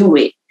 just do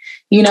it,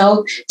 you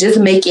know, just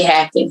make it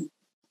happen.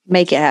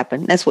 Make it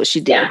happen. That's what she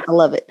did. Yeah. I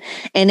love it.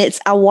 And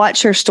I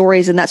watch her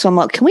stories, and that's why I'm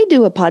like, can we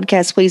do a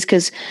podcast, please?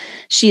 Because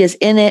she is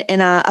in it.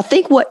 And I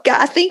think what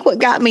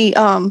got me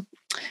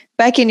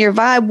back in your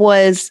vibe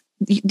was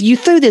you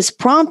threw this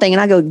prom thing,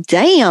 and I go,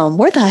 damn,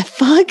 where the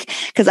fuck?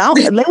 Because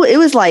it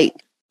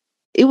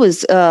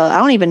was I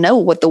don't even know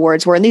what the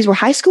words were. And these were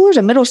high schoolers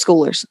or middle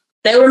schoolers?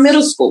 They were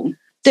middle school.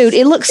 Dude,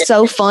 it looks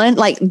so fun.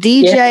 Like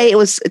DJ, yeah. It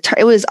was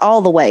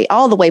all the way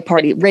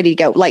party, ready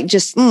to go. Like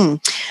just,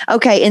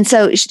 Okay. And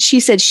so she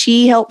said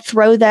she helped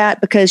throw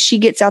that because she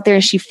gets out there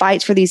and she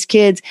fights for these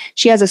kids.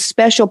 She has a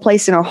special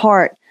place in her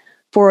heart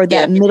for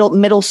that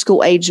middle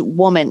school age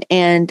woman.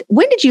 And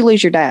when did you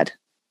lose your dad?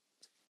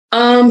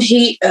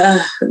 He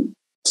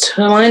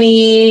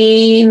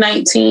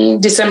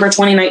 2019, December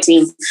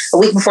 2019, a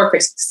week before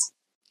Christmas.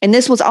 And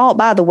this was all,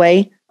 by the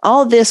way,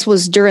 all this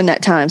was during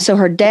that time. So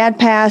her dad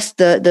passed,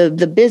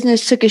 the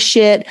business took a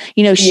shit.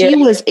 You know, she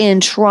was in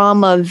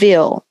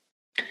Traumaville.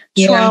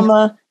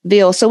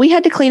 So we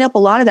had to clean up a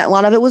lot of that. A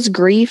lot of it was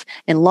grief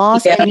and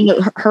loss. Yeah. And, you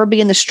know, her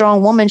being the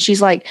strong woman,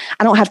 she's like,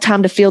 I don't have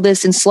time to feel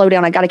this and slow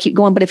down. I got to keep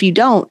going. But if you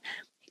don't,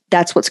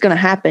 that's what's going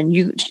to happen.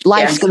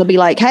 Life's going to be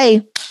like,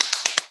 hey,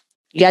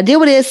 you got to deal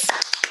with this.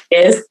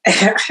 Yes.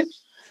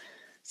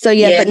 So,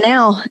 but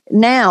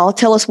now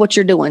tell us what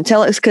you're doing.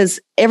 Tell us, because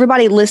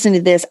everybody listening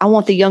to this, I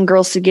want the young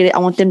girls to get it. I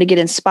want them to get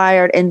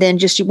inspired. And then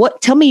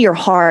tell me your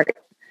heart,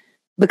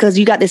 because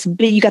you got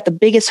the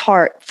biggest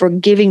heart for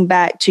giving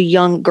back to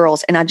young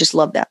girls. And I just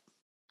love that.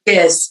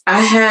 Yes,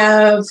 I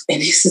have. And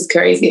this is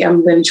crazy.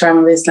 I'm going to try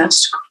my best not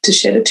to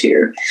shed a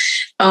tear.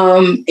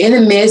 In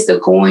the midst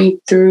of going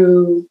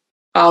through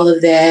all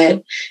of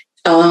that,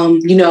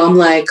 you know, I'm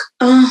like,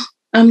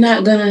 I'm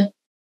not going to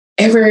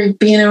ever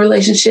be in a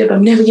relationship.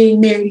 I'm never getting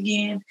married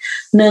again.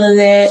 None of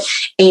that.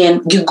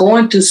 And you're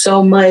going through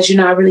so much.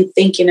 You're not really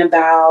thinking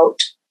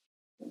about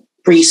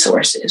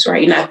resources,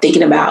 right? You're not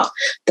thinking about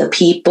the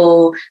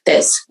people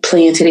that's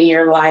planted in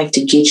your life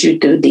to get you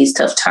through these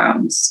tough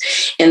times.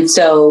 And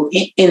so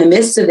in the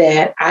midst of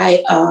that,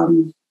 I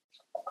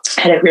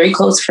had a very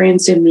close friend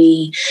to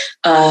me.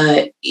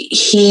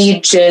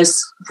 He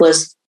just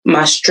was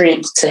my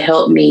strength to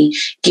help me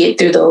get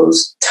through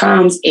those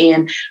times,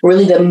 and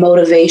really the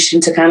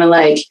motivation to kind of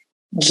like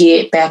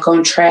get back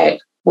on track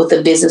with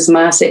the business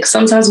mindset.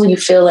 Sometimes when you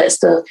feel that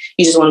stuff,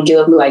 you just want to give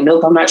up and be like,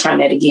 nope, I'm not trying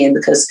that again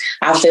because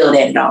I failed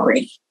at it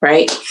already.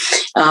 Right.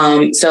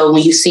 So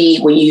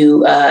when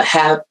you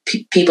have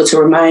people to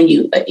remind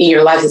you in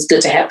your life, it's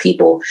good to have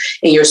people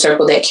in your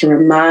circle that can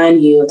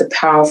remind you of the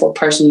powerful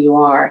person you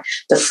are,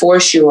 the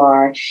force you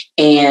are.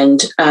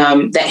 And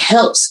that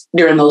helps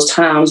during those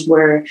times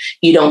where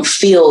you don't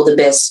feel the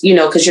best, you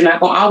know, because you're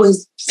not going to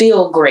always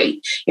feel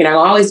great. You're not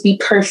going to always be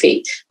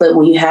perfect. But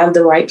when you have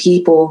the right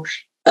people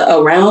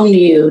around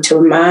you to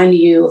remind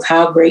you of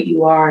how great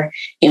you are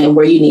and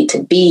where you need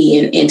to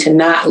be, and to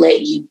not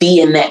let you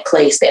be in that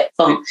place, that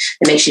funk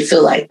that makes you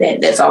feel like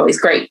that, that's always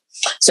great.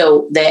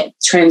 So that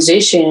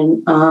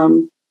transition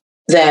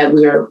that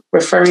we're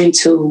referring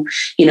to,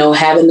 you know,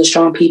 having the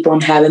strong people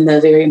and having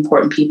the very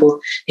important people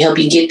to help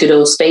you get through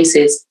those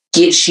spaces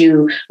gets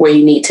you where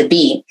you need to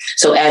be.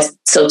 So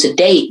to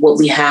date, what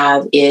we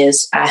have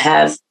is I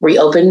have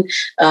reopened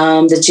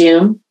the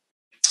gym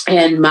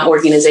and my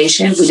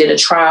organization. We did a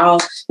trial.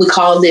 We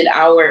called it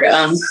our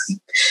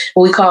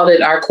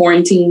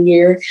quarantine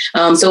year.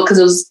 So because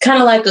it was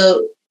kind of like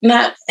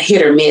not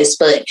hit or miss,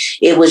 but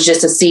it was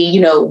just to see,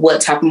 you know, what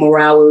type of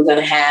morale we were going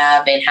to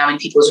have and how many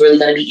people was really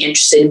going to be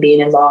interested in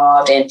being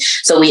involved. And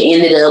so we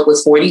ended up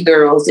with 40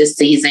 girls this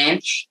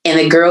season, and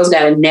the girls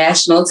got a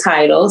national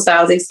title. So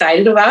I was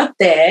excited about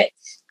that.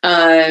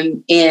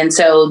 And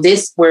so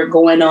we're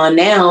going on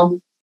now.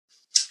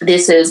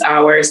 This is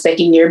our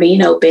second year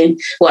being open.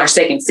 Well, our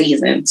second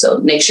season. So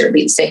next year will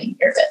be the second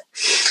year of it.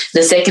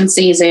 The second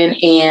season.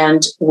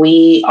 And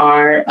we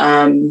are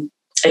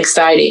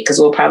excited because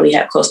we'll probably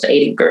have close to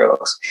 80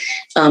 girls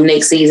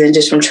next season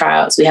just from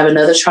tryouts. We have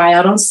another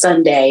tryout on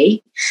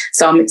Sunday.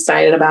 So I'm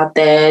excited about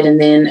that. And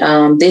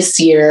then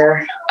this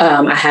year,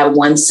 I have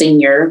one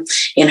senior,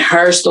 and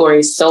her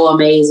story is so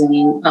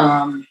amazing.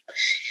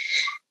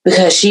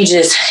 Because she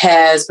just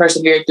has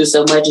persevered through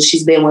so much, and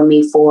she's been with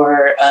me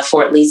for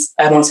at least,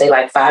 I want to say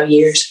like 5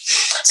 years.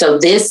 So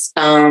this,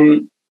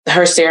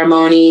 her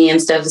ceremony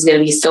and stuff is going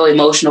to be so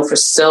emotional for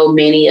so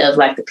many of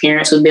like the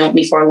parents who've been with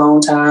me for a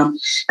long time,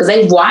 because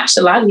they've watched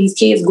a lot of these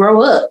kids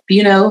grow up,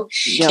 you know,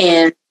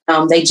 and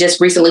they just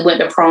recently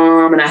went to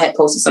prom, and I had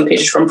posted some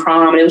pictures from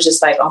prom, and it was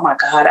just like, oh my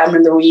God, I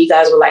remember when you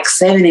guys were like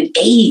 7 and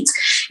 8,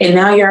 and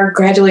now you're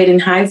graduating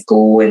high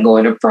school and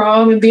going to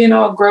prom and being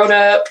all grown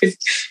up.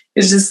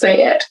 It's just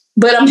sad,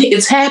 but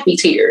it's happy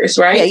tears,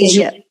 right?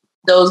 Yeah.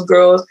 Those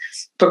girls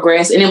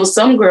progress. And it was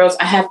some girls,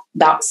 I have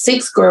about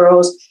 6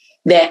 girls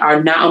that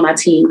are not on my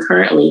team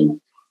currently,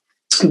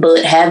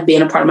 but have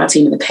been a part of my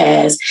team in the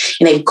past.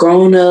 And they've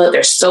grown up.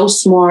 They're so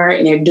smart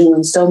and they're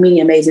doing so many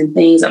amazing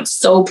things. I'm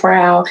so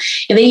proud.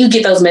 And then you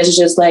get those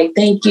messages like,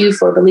 thank you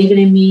for believing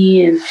in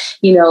me and,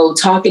 you know,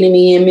 talking to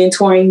me and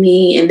mentoring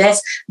me. And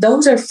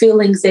those are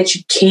feelings that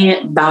you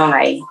can't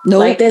buy. Nope.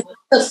 Like that's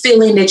a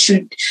feeling that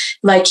you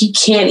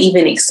can't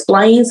even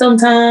explain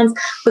sometimes,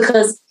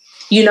 because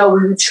you know,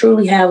 when you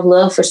truly have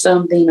love for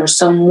something or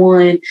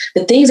someone,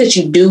 the things that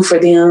you do for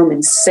them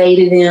and say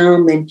to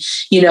them and,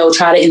 you know,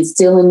 try to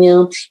instill in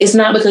them, it's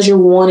not because you're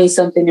wanting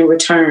something in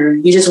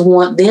return. You just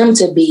want them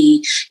to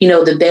be, you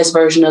know, the best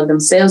version of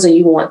themselves, and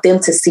you want them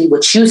to see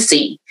what you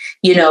see,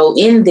 you know,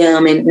 in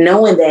them, and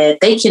knowing that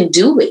they can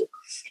do it.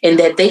 and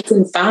that they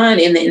can find.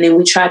 And then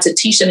we try to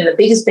teach them. And the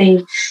biggest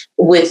thing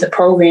with the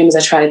program is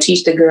I try to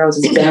teach the girls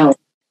is balance.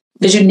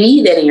 Because you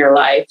need that in your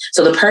life.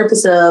 So the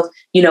purpose of,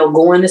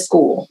 going to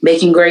school,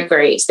 making great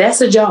grades, that's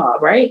a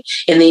job, right?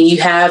 And then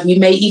you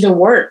may even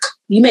work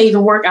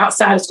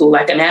outside of school,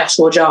 like an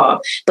actual job,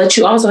 but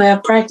you also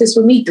have practice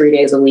with me 3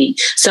 days a week.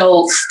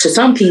 So to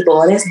some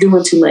people, that's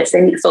doing too much.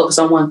 They need to focus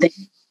on one thing,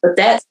 but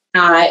that's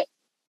not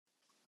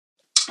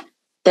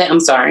that. I'm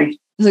sorry.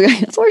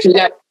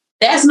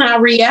 That's not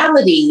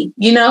reality,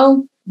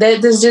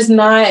 That is just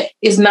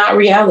it's not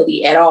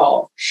reality at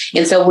all.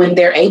 And so when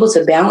they're able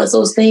to balance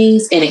those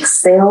things and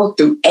excel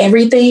through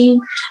everything,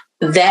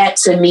 that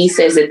to me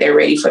says that they're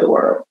ready for the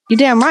world. You're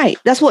damn right.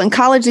 That's what in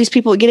college, these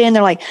people get in,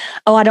 they're like,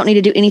 oh, I don't need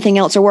to do anything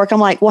else or work. I'm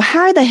like, well,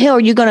 how the hell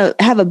are you going to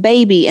have a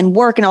baby and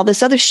work and all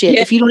this other shit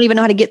if you don't even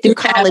know how to get through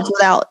college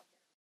without?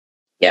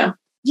 Yeah.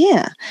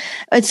 Yeah.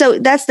 And so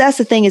that's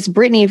the thing is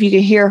Brittany, if you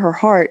can hear her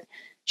heart,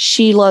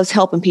 she loves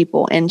helping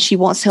people and she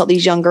wants to help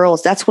these young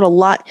girls. That's what a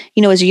lot,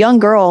 as a young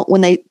girl,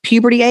 when they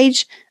puberty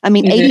age,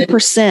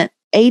 80%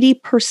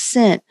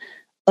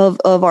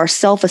 of our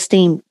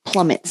self-esteem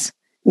plummets.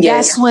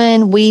 Yes. That's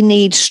when we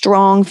need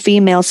strong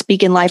females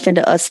speaking life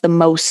into us the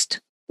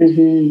most.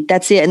 Mm-hmm.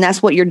 That's it. And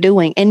that's what you're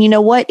doing. And you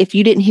know what? If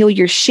you didn't heal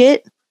your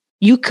shit,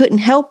 you couldn't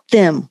help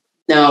them.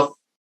 No,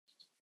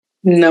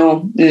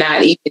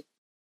 not even.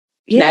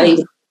 Yeah. Not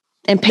even.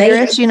 And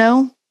parents,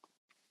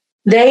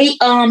 they,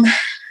 and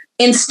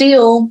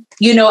still,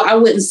 I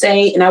wouldn't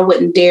say, and I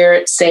wouldn't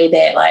dare say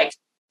that like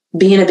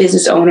being a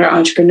business owner,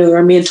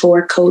 entrepreneur,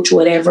 mentor, coach,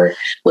 whatever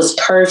was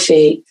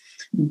perfect.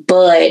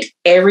 But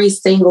every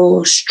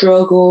single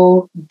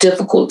struggle,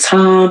 difficult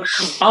time,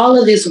 all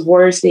of this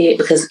worth it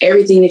because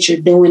everything that you're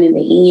doing in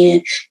the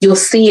end, you'll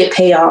see it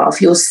pay off.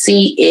 You'll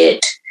see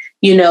it,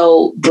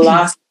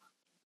 blossom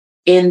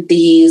in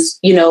these,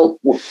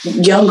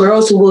 young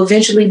girls who will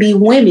eventually be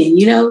women,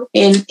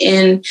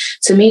 and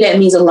to me, that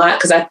means a lot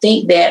because I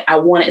think that I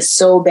want it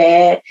so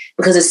bad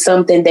because it's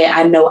something that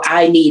I know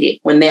I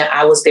needed when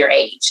I was their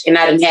age and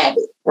I didn't have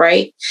it.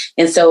 Right.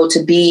 And so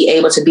to be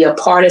able to be a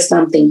part of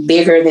something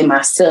bigger than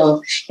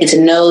myself and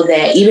to know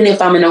that even if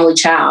I'm an only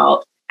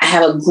child, I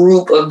have a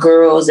group of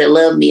girls that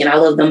love me and I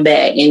love them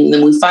back. And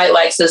then we fight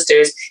like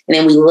sisters and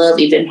then we love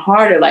even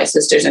harder like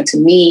sisters. And to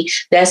me,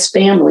 that's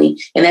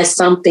family. And that's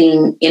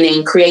something, and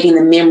in creating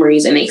the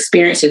memories and the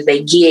experiences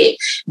they get,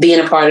 being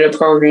a part of the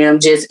program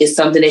just is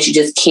something that you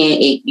just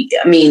can't,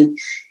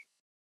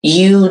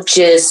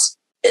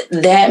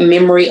 that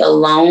memory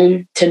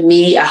alone, to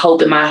me, I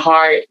hope in my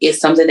heart is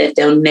something that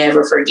they'll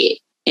never forget.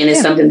 And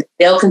it's something that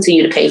they'll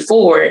continue to pay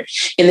forward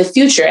in the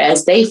future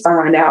as they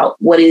find out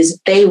what it is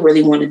they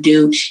really want to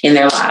do in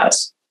their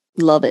lives.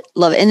 Love it.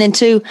 Love it. And then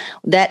too,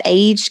 that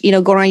age,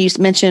 Goran, you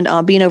mentioned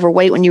being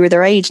overweight when you were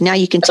their age. Now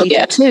you can teach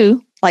it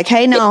too. Like,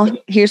 hey, no,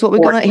 here's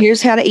what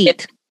here's how to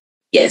eat.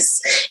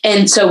 Yes.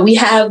 And so we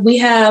have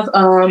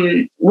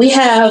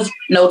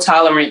no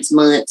tolerance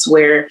months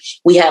where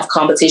we have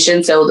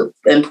competition. So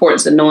the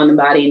importance of knowing the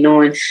body,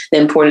 knowing the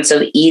importance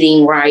of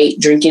eating right,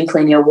 drinking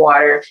plenty of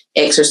water,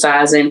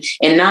 exercising,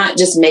 and not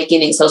just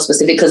making it so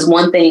specific. Because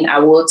one thing I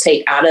will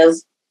take out of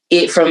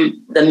it from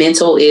the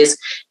mental is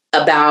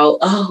about,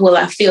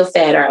 I feel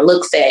fat or I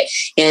look fat.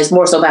 And it's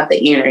more so about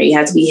the inner. You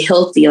have to be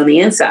healthy on the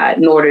inside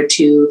in order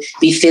to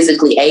be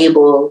physically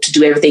able to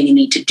do everything you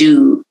need to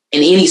do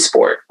in any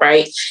sport,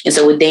 right? And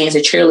so with dance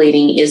and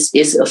cheerleading,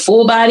 is a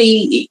full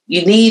body.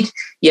 You need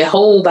your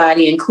whole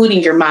body,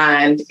 including your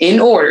mind, in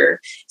order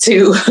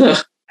to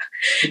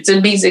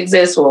to be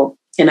successful.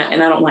 And I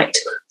don't like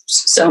to.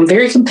 So I'm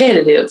very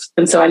competitive.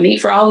 And so I need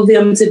for all of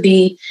them to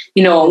be,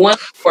 on one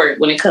court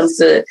when it comes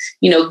to,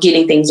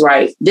 getting things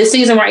right. This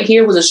season right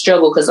here was a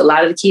struggle because a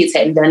lot of the kids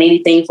hadn't done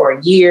anything for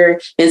a year,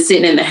 been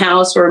sitting in the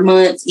house for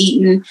months,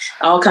 eating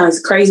all kinds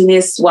of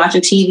craziness,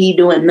 watching TV,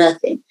 doing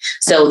nothing.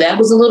 So that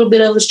was a little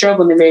bit of a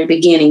struggle in the very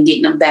beginning,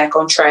 getting them back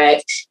on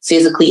track,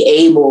 physically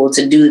able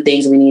to do the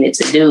things we needed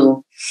to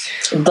do.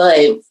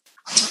 But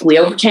we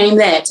overcame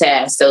that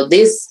task. So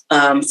this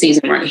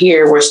season right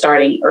here, we're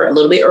starting a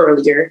little bit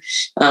earlier.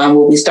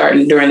 We'll be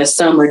starting during the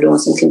summer, doing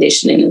some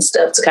conditioning and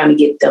stuff to kind of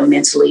get them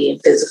mentally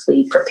and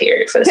physically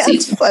prepared for the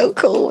season. So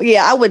cool.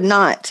 Yeah, I would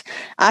not.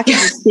 I can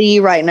see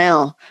right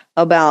now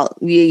about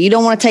you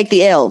don't want to take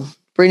the L.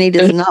 Brittany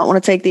does not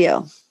want to take the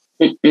L.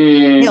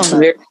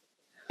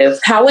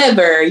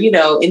 However,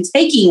 in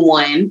taking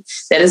one,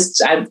 that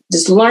is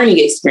just learning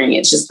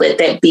experience. Just let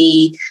that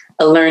be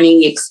a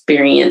learning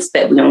experience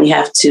that we only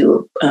have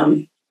to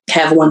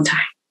have one time.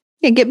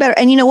 Yeah, get better.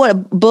 And you know what?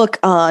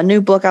 A new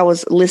book I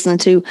was listening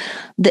to,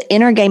 The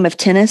Inner Game of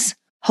Tennis.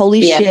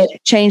 Holy shit,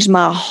 changed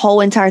my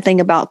whole entire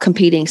thing about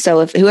competing.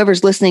 So if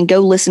whoever's listening, go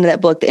listen to that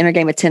book, The Inner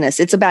Game of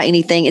Tennis. It's about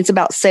anything. It's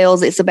about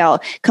sales. It's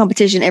about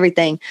competition,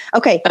 everything.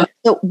 Okay.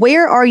 So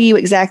where are you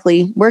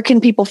exactly? Where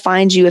can people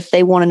find you if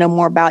they want to know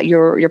more about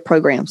your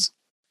programs?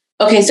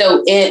 Okay,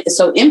 so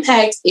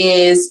Impact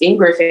is in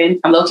Griffin.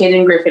 I'm located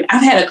in Griffin.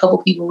 I've had a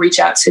couple people reach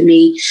out to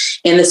me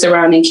in the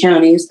surrounding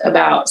counties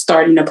about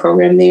starting a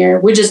program there.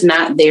 We're just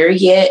not there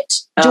yet.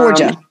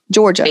 Georgia.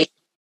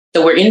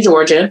 So we're in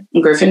Georgia,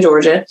 in Griffin,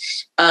 Georgia.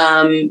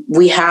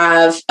 We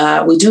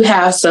do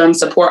have some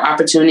support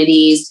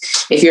opportunities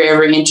if you're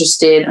ever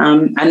interested.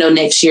 I know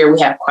next year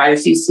we have quite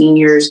a few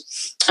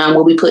seniors.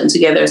 We'll be putting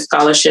together a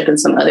scholarship and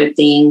some other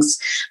things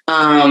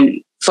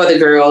for the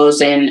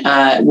girls and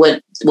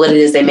what it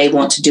is they may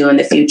want to do in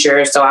the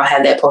future. So I'll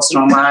have that posted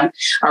online.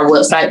 Our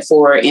website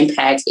for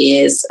Impact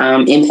is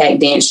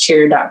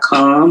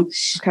impactdancecheer.com.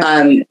 Okay.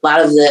 A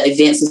lot of the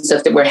events and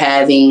stuff that we're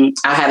having,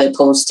 I have it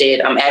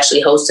posted. I'm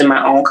actually hosting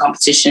my own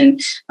competition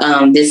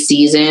this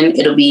season.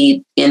 It'll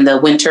be in the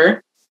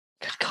winter.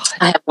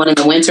 I have one in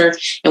the winter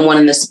and one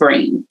in the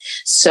spring.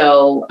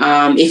 So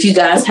if you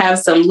guys have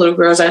some little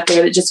girls out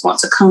there that just want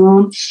to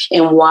come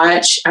and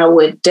watch, I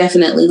would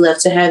definitely love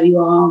to have you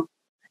all.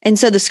 And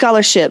so the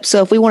scholarship.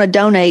 So if we want to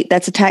donate,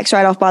 that's a tax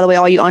write-off, by the way,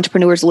 all you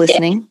entrepreneurs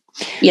listening.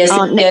 Yes.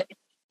 Yes.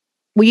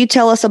 Will you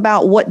tell us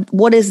about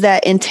what does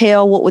that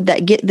entail? What would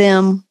that get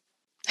them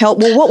help?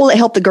 Well, what will it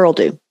help the girl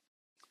do?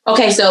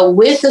 Okay, so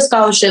with the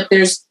scholarship,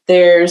 there's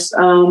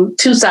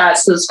two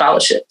sides to the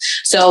scholarship.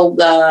 So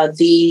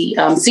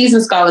the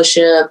season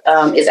scholarship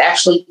is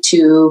actually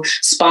to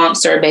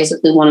sponsor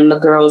basically one of the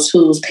girls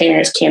whose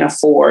parents can't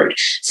afford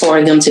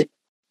for them to.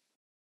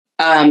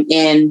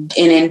 And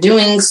in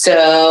doing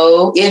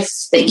so, if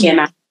they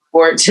cannot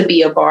afford to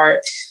be a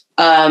part,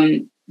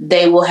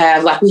 they will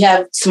have, like, we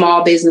have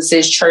small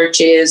businesses,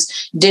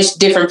 churches, just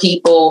different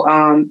people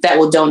that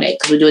will donate,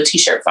 because we do a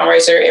t-shirt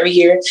fundraiser every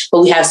year. But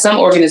we have some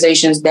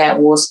organizations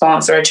that will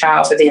sponsor a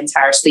child for the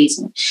entire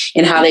season.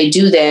 And how they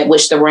do that,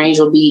 which the range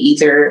will be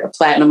either a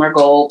platinum or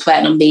gold.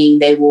 Platinum being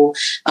they will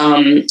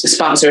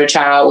sponsor a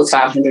child with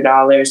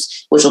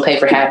 $500, which will pay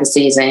for half the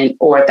season,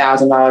 or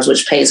 $1,000,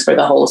 which pays for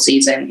the whole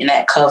season. And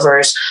that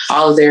covers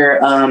all of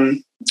their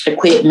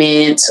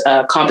equipment,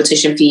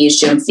 competition fees,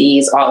 gym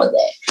fees, all of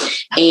that.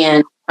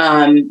 And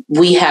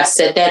we have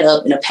set that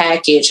up in a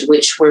package,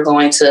 which we're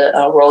going to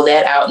roll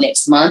that out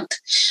next month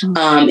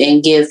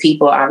and give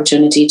people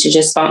opportunity to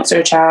just sponsor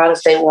a child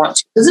if they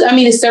want to. I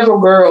mean, it's several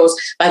girls.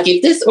 Like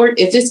if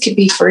this could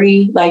be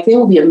free, like it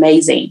would be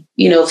amazing.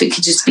 If it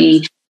could just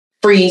be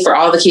free for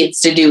all the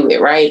kids to do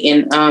it, right?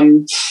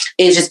 And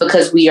it's just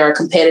because we are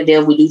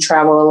competitive, we do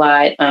travel a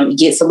lot. It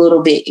gets a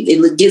little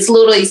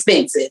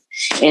expensive.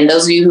 And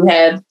those of you who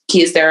have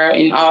kids that are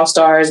in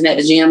All-Stars and at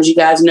the gyms, you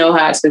guys know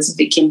how expensive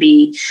it can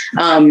be.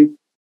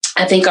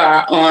 I think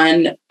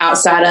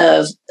outside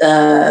of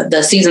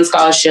the season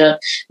scholarship,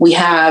 we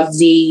have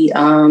the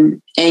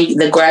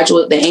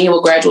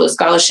annual graduate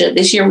scholarship.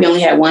 This year we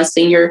only had one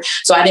senior,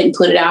 so I didn't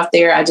put it out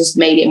there. I just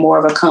made it more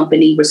of a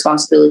company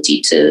responsibility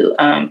to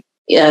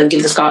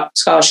give the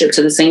scholarship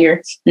to the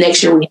senior.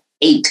 Next year we have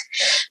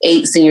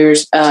eight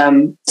seniors.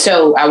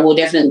 So I will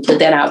definitely put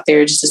that out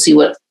there just to see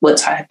what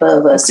type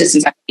of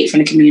assistance I can get from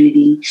the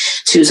community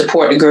to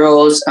support the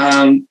girls.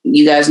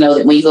 You guys know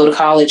that when you go to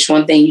college,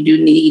 one thing you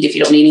do need, if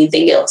you don't need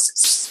anything else,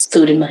 is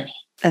food and money.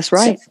 That's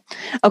right.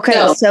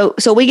 Okay.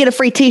 So we get a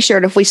free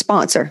t-shirt if we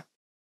sponsor.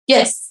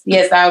 Yes.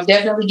 I'll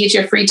definitely get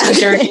you a free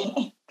t-shirt.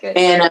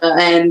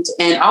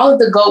 and all of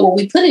the gold, well,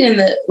 we put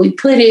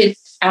it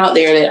out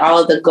there that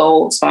all of the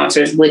gold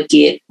sponsors would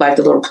get like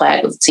the little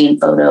plaque with the team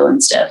photo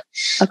and stuff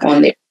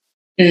on there.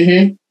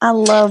 Mm-hmm. I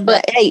love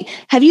that. Hey,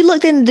 have you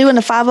looked into doing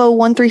a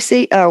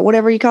 5013C or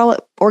whatever you call it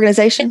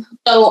organization?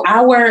 So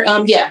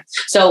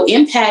so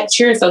Impact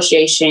Cheer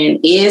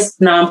Association is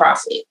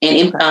nonprofit, and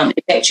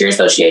Impact Cheer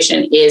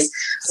Association is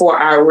for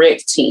our rec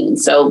team.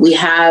 So we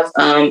had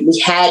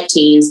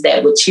teams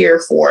that would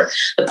cheer for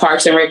the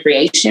Parks and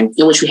Recreation,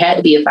 in which we had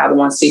to be a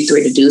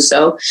 501c3 to do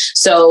so.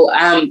 So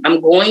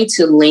I'm going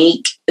to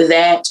link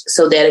that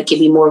so that it can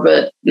be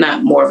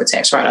not more of a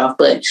tax write-off,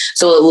 but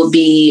so it will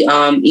be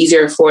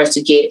easier for us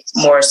to get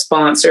more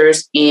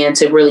sponsors and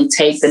to really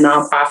take the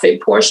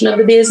nonprofit portion of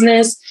the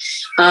business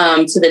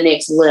to the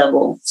next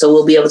level. So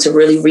we'll be able to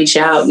really reach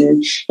out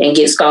and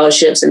get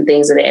scholarships and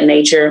things of that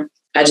nature.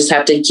 I just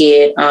have to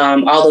get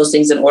all those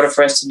things in order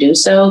for us to do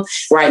so.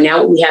 Right now,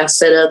 what we have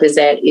set up is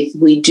that if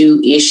we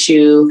do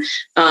issue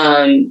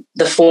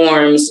the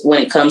forms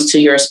when it comes to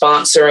your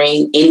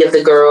sponsoring any of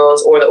the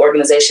girls or the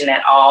organization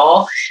at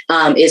all,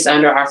 it's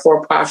under our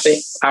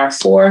for-profit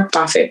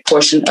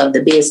portion of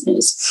the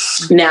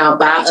business. Now,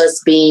 by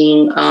us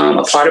being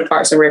a part of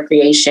Parks and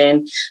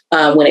Recreation,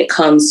 when it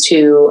comes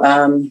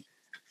to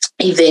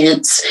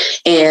events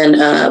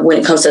and when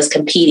it comes to us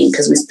competing,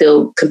 because we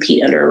still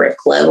compete under a rec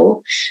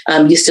level,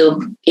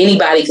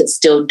 anybody could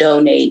still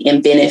donate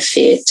and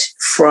benefit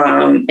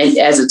from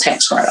as a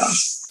tax write-off.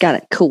 Got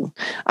it. Cool.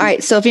 All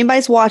right. So if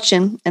anybody's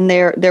watching and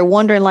they're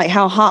wondering like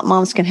how Hot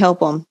Moms can help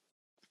them,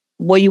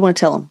 what do you want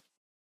to tell them?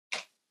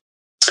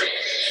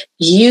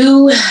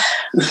 You,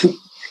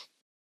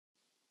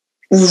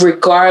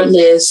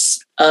 regardless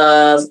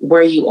of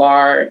where you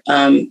are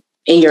in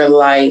your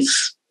life,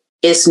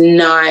 it's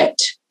not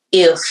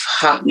if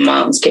Hot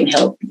Moms can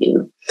help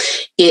you.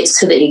 It's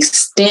to the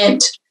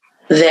extent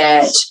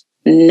that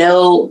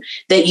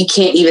you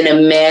can't even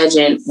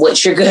imagine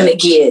what you're going to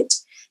get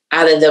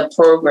out of the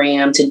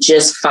program to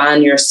just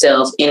find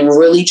yourself. And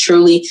really,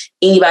 truly,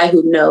 anybody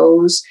who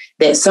knows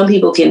that some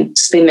people can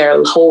spend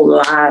their whole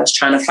lives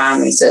trying to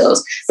find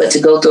themselves, but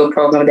to go through a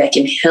program that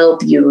can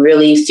help you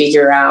really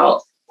figure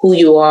out who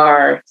you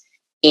are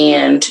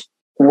and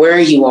where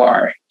you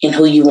are and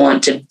who you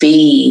want to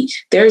be,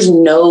 there's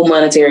no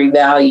monetary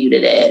value to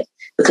that.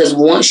 Because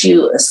once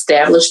you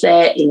establish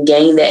that and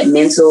gain that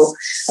mental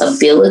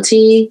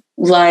ability,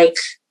 like,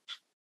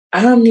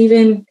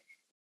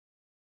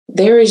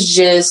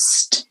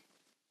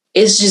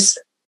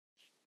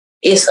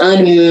 it's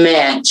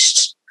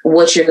unmatched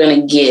what you're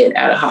going to get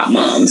out of Hot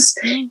Moms.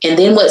 And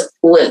then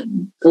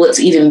what's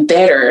even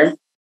better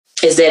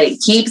is that it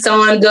keeps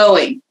on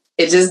going.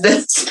 It just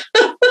does.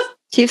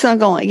 Keeps on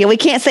going. Yeah, we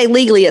can't say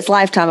legally it's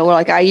lifetime, but we're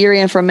like a year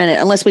in for a minute,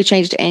 unless we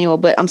change to annual.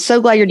 But I'm so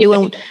glad you're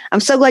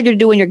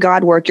doing your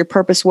God work, your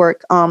purpose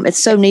work.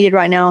 It's so needed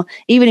right now.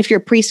 Even if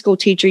you're a preschool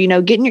teacher,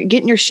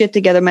 getting your shit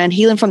together, man,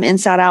 healing from the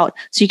inside out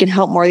so you can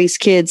help more of these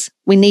kids.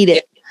 We need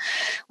it.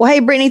 Well, hey,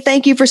 Brittany,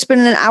 thank you for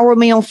spending an hour with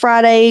me on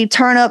Friday.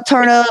 Turn up.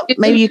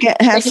 Maybe you can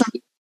have some.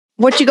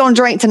 What you gonna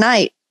drink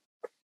tonight?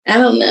 I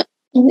don't know.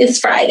 It's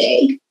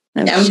Friday.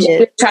 I'm just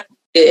trying to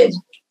be good.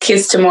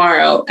 Kids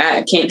tomorrow.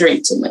 I can't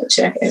drink too much.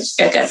 I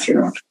got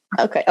funeral.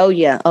 Okay. Oh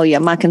yeah.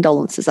 My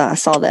condolences. I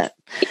saw that.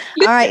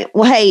 All right.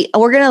 Well, hey,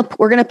 we're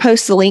gonna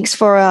post the links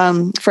for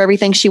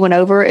everything she went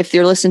over. If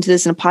you're listening to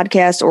this in a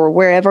podcast or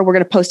wherever, we're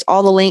gonna post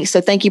all the links.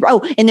 So thank you.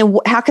 Oh, and then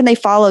how can they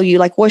follow you?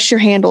 Like, what's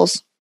your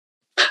handles?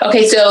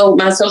 Okay, so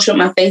my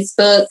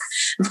Facebook,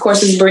 of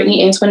course, is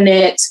Brittany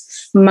Antoinette.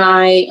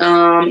 My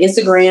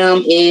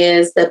Instagram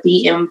is the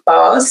BM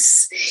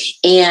Boss,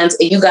 and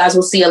you guys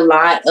will see a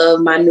lot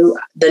of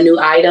the new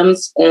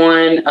items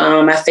on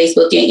my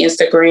Facebook and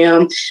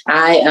Instagram.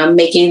 I am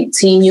making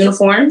team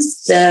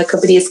uniforms. The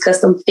company is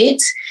Custom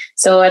Fit,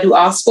 so I do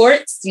all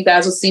sports. You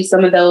guys will see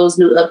some of those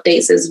new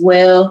updates as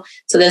well.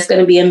 So that's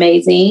going to be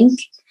amazing.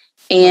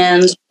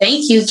 And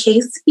thank you,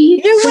 Casey.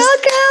 You're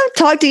welcome.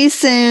 Talk to you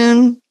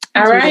soon.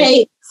 All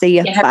right. See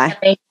ya.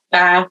 Bye.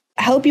 Bye.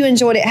 I hope you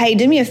enjoyed it. Hey,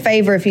 do me a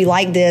favor if you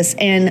like this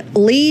and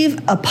leave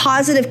a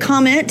positive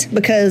comment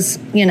because,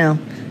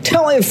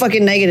 don't leave a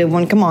fucking negative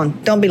one. Come on.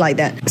 Don't be like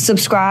that.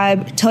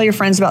 Subscribe. Tell your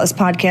friends about this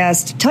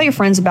podcast. Tell your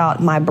friends about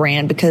my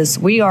brand because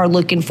we are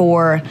looking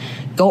for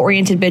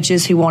goal-oriented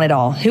bitches who want it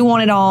all. Who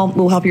want it all?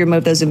 We'll help you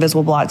remove those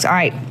invisible blocks. All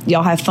right.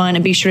 Y'all have fun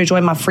and be sure to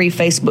join my free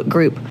Facebook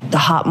group, The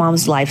Hot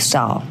Moms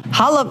Lifestyle.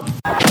 Holla.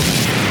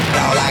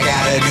 All I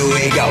gotta do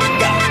is go,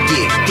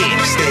 get,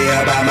 stay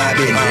about my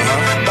business.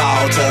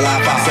 Ball till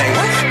I fall, say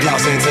what?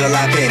 Lost until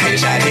I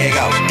finish. I did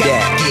go, get,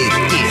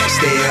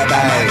 stay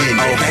about my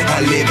business.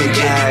 I live in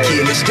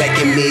killer,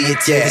 stacking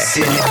millions to the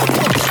city.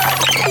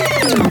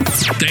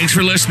 Thanks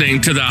for listening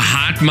to the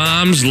Hot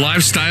Moms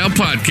Lifestyle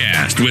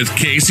Podcast with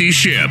Casey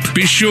Ship.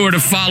 Be sure to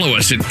follow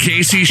us at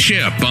Casey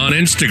Ship on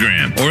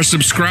Instagram or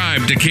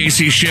subscribe to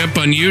Casey Ship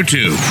on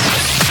YouTube.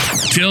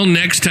 Till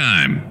next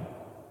time.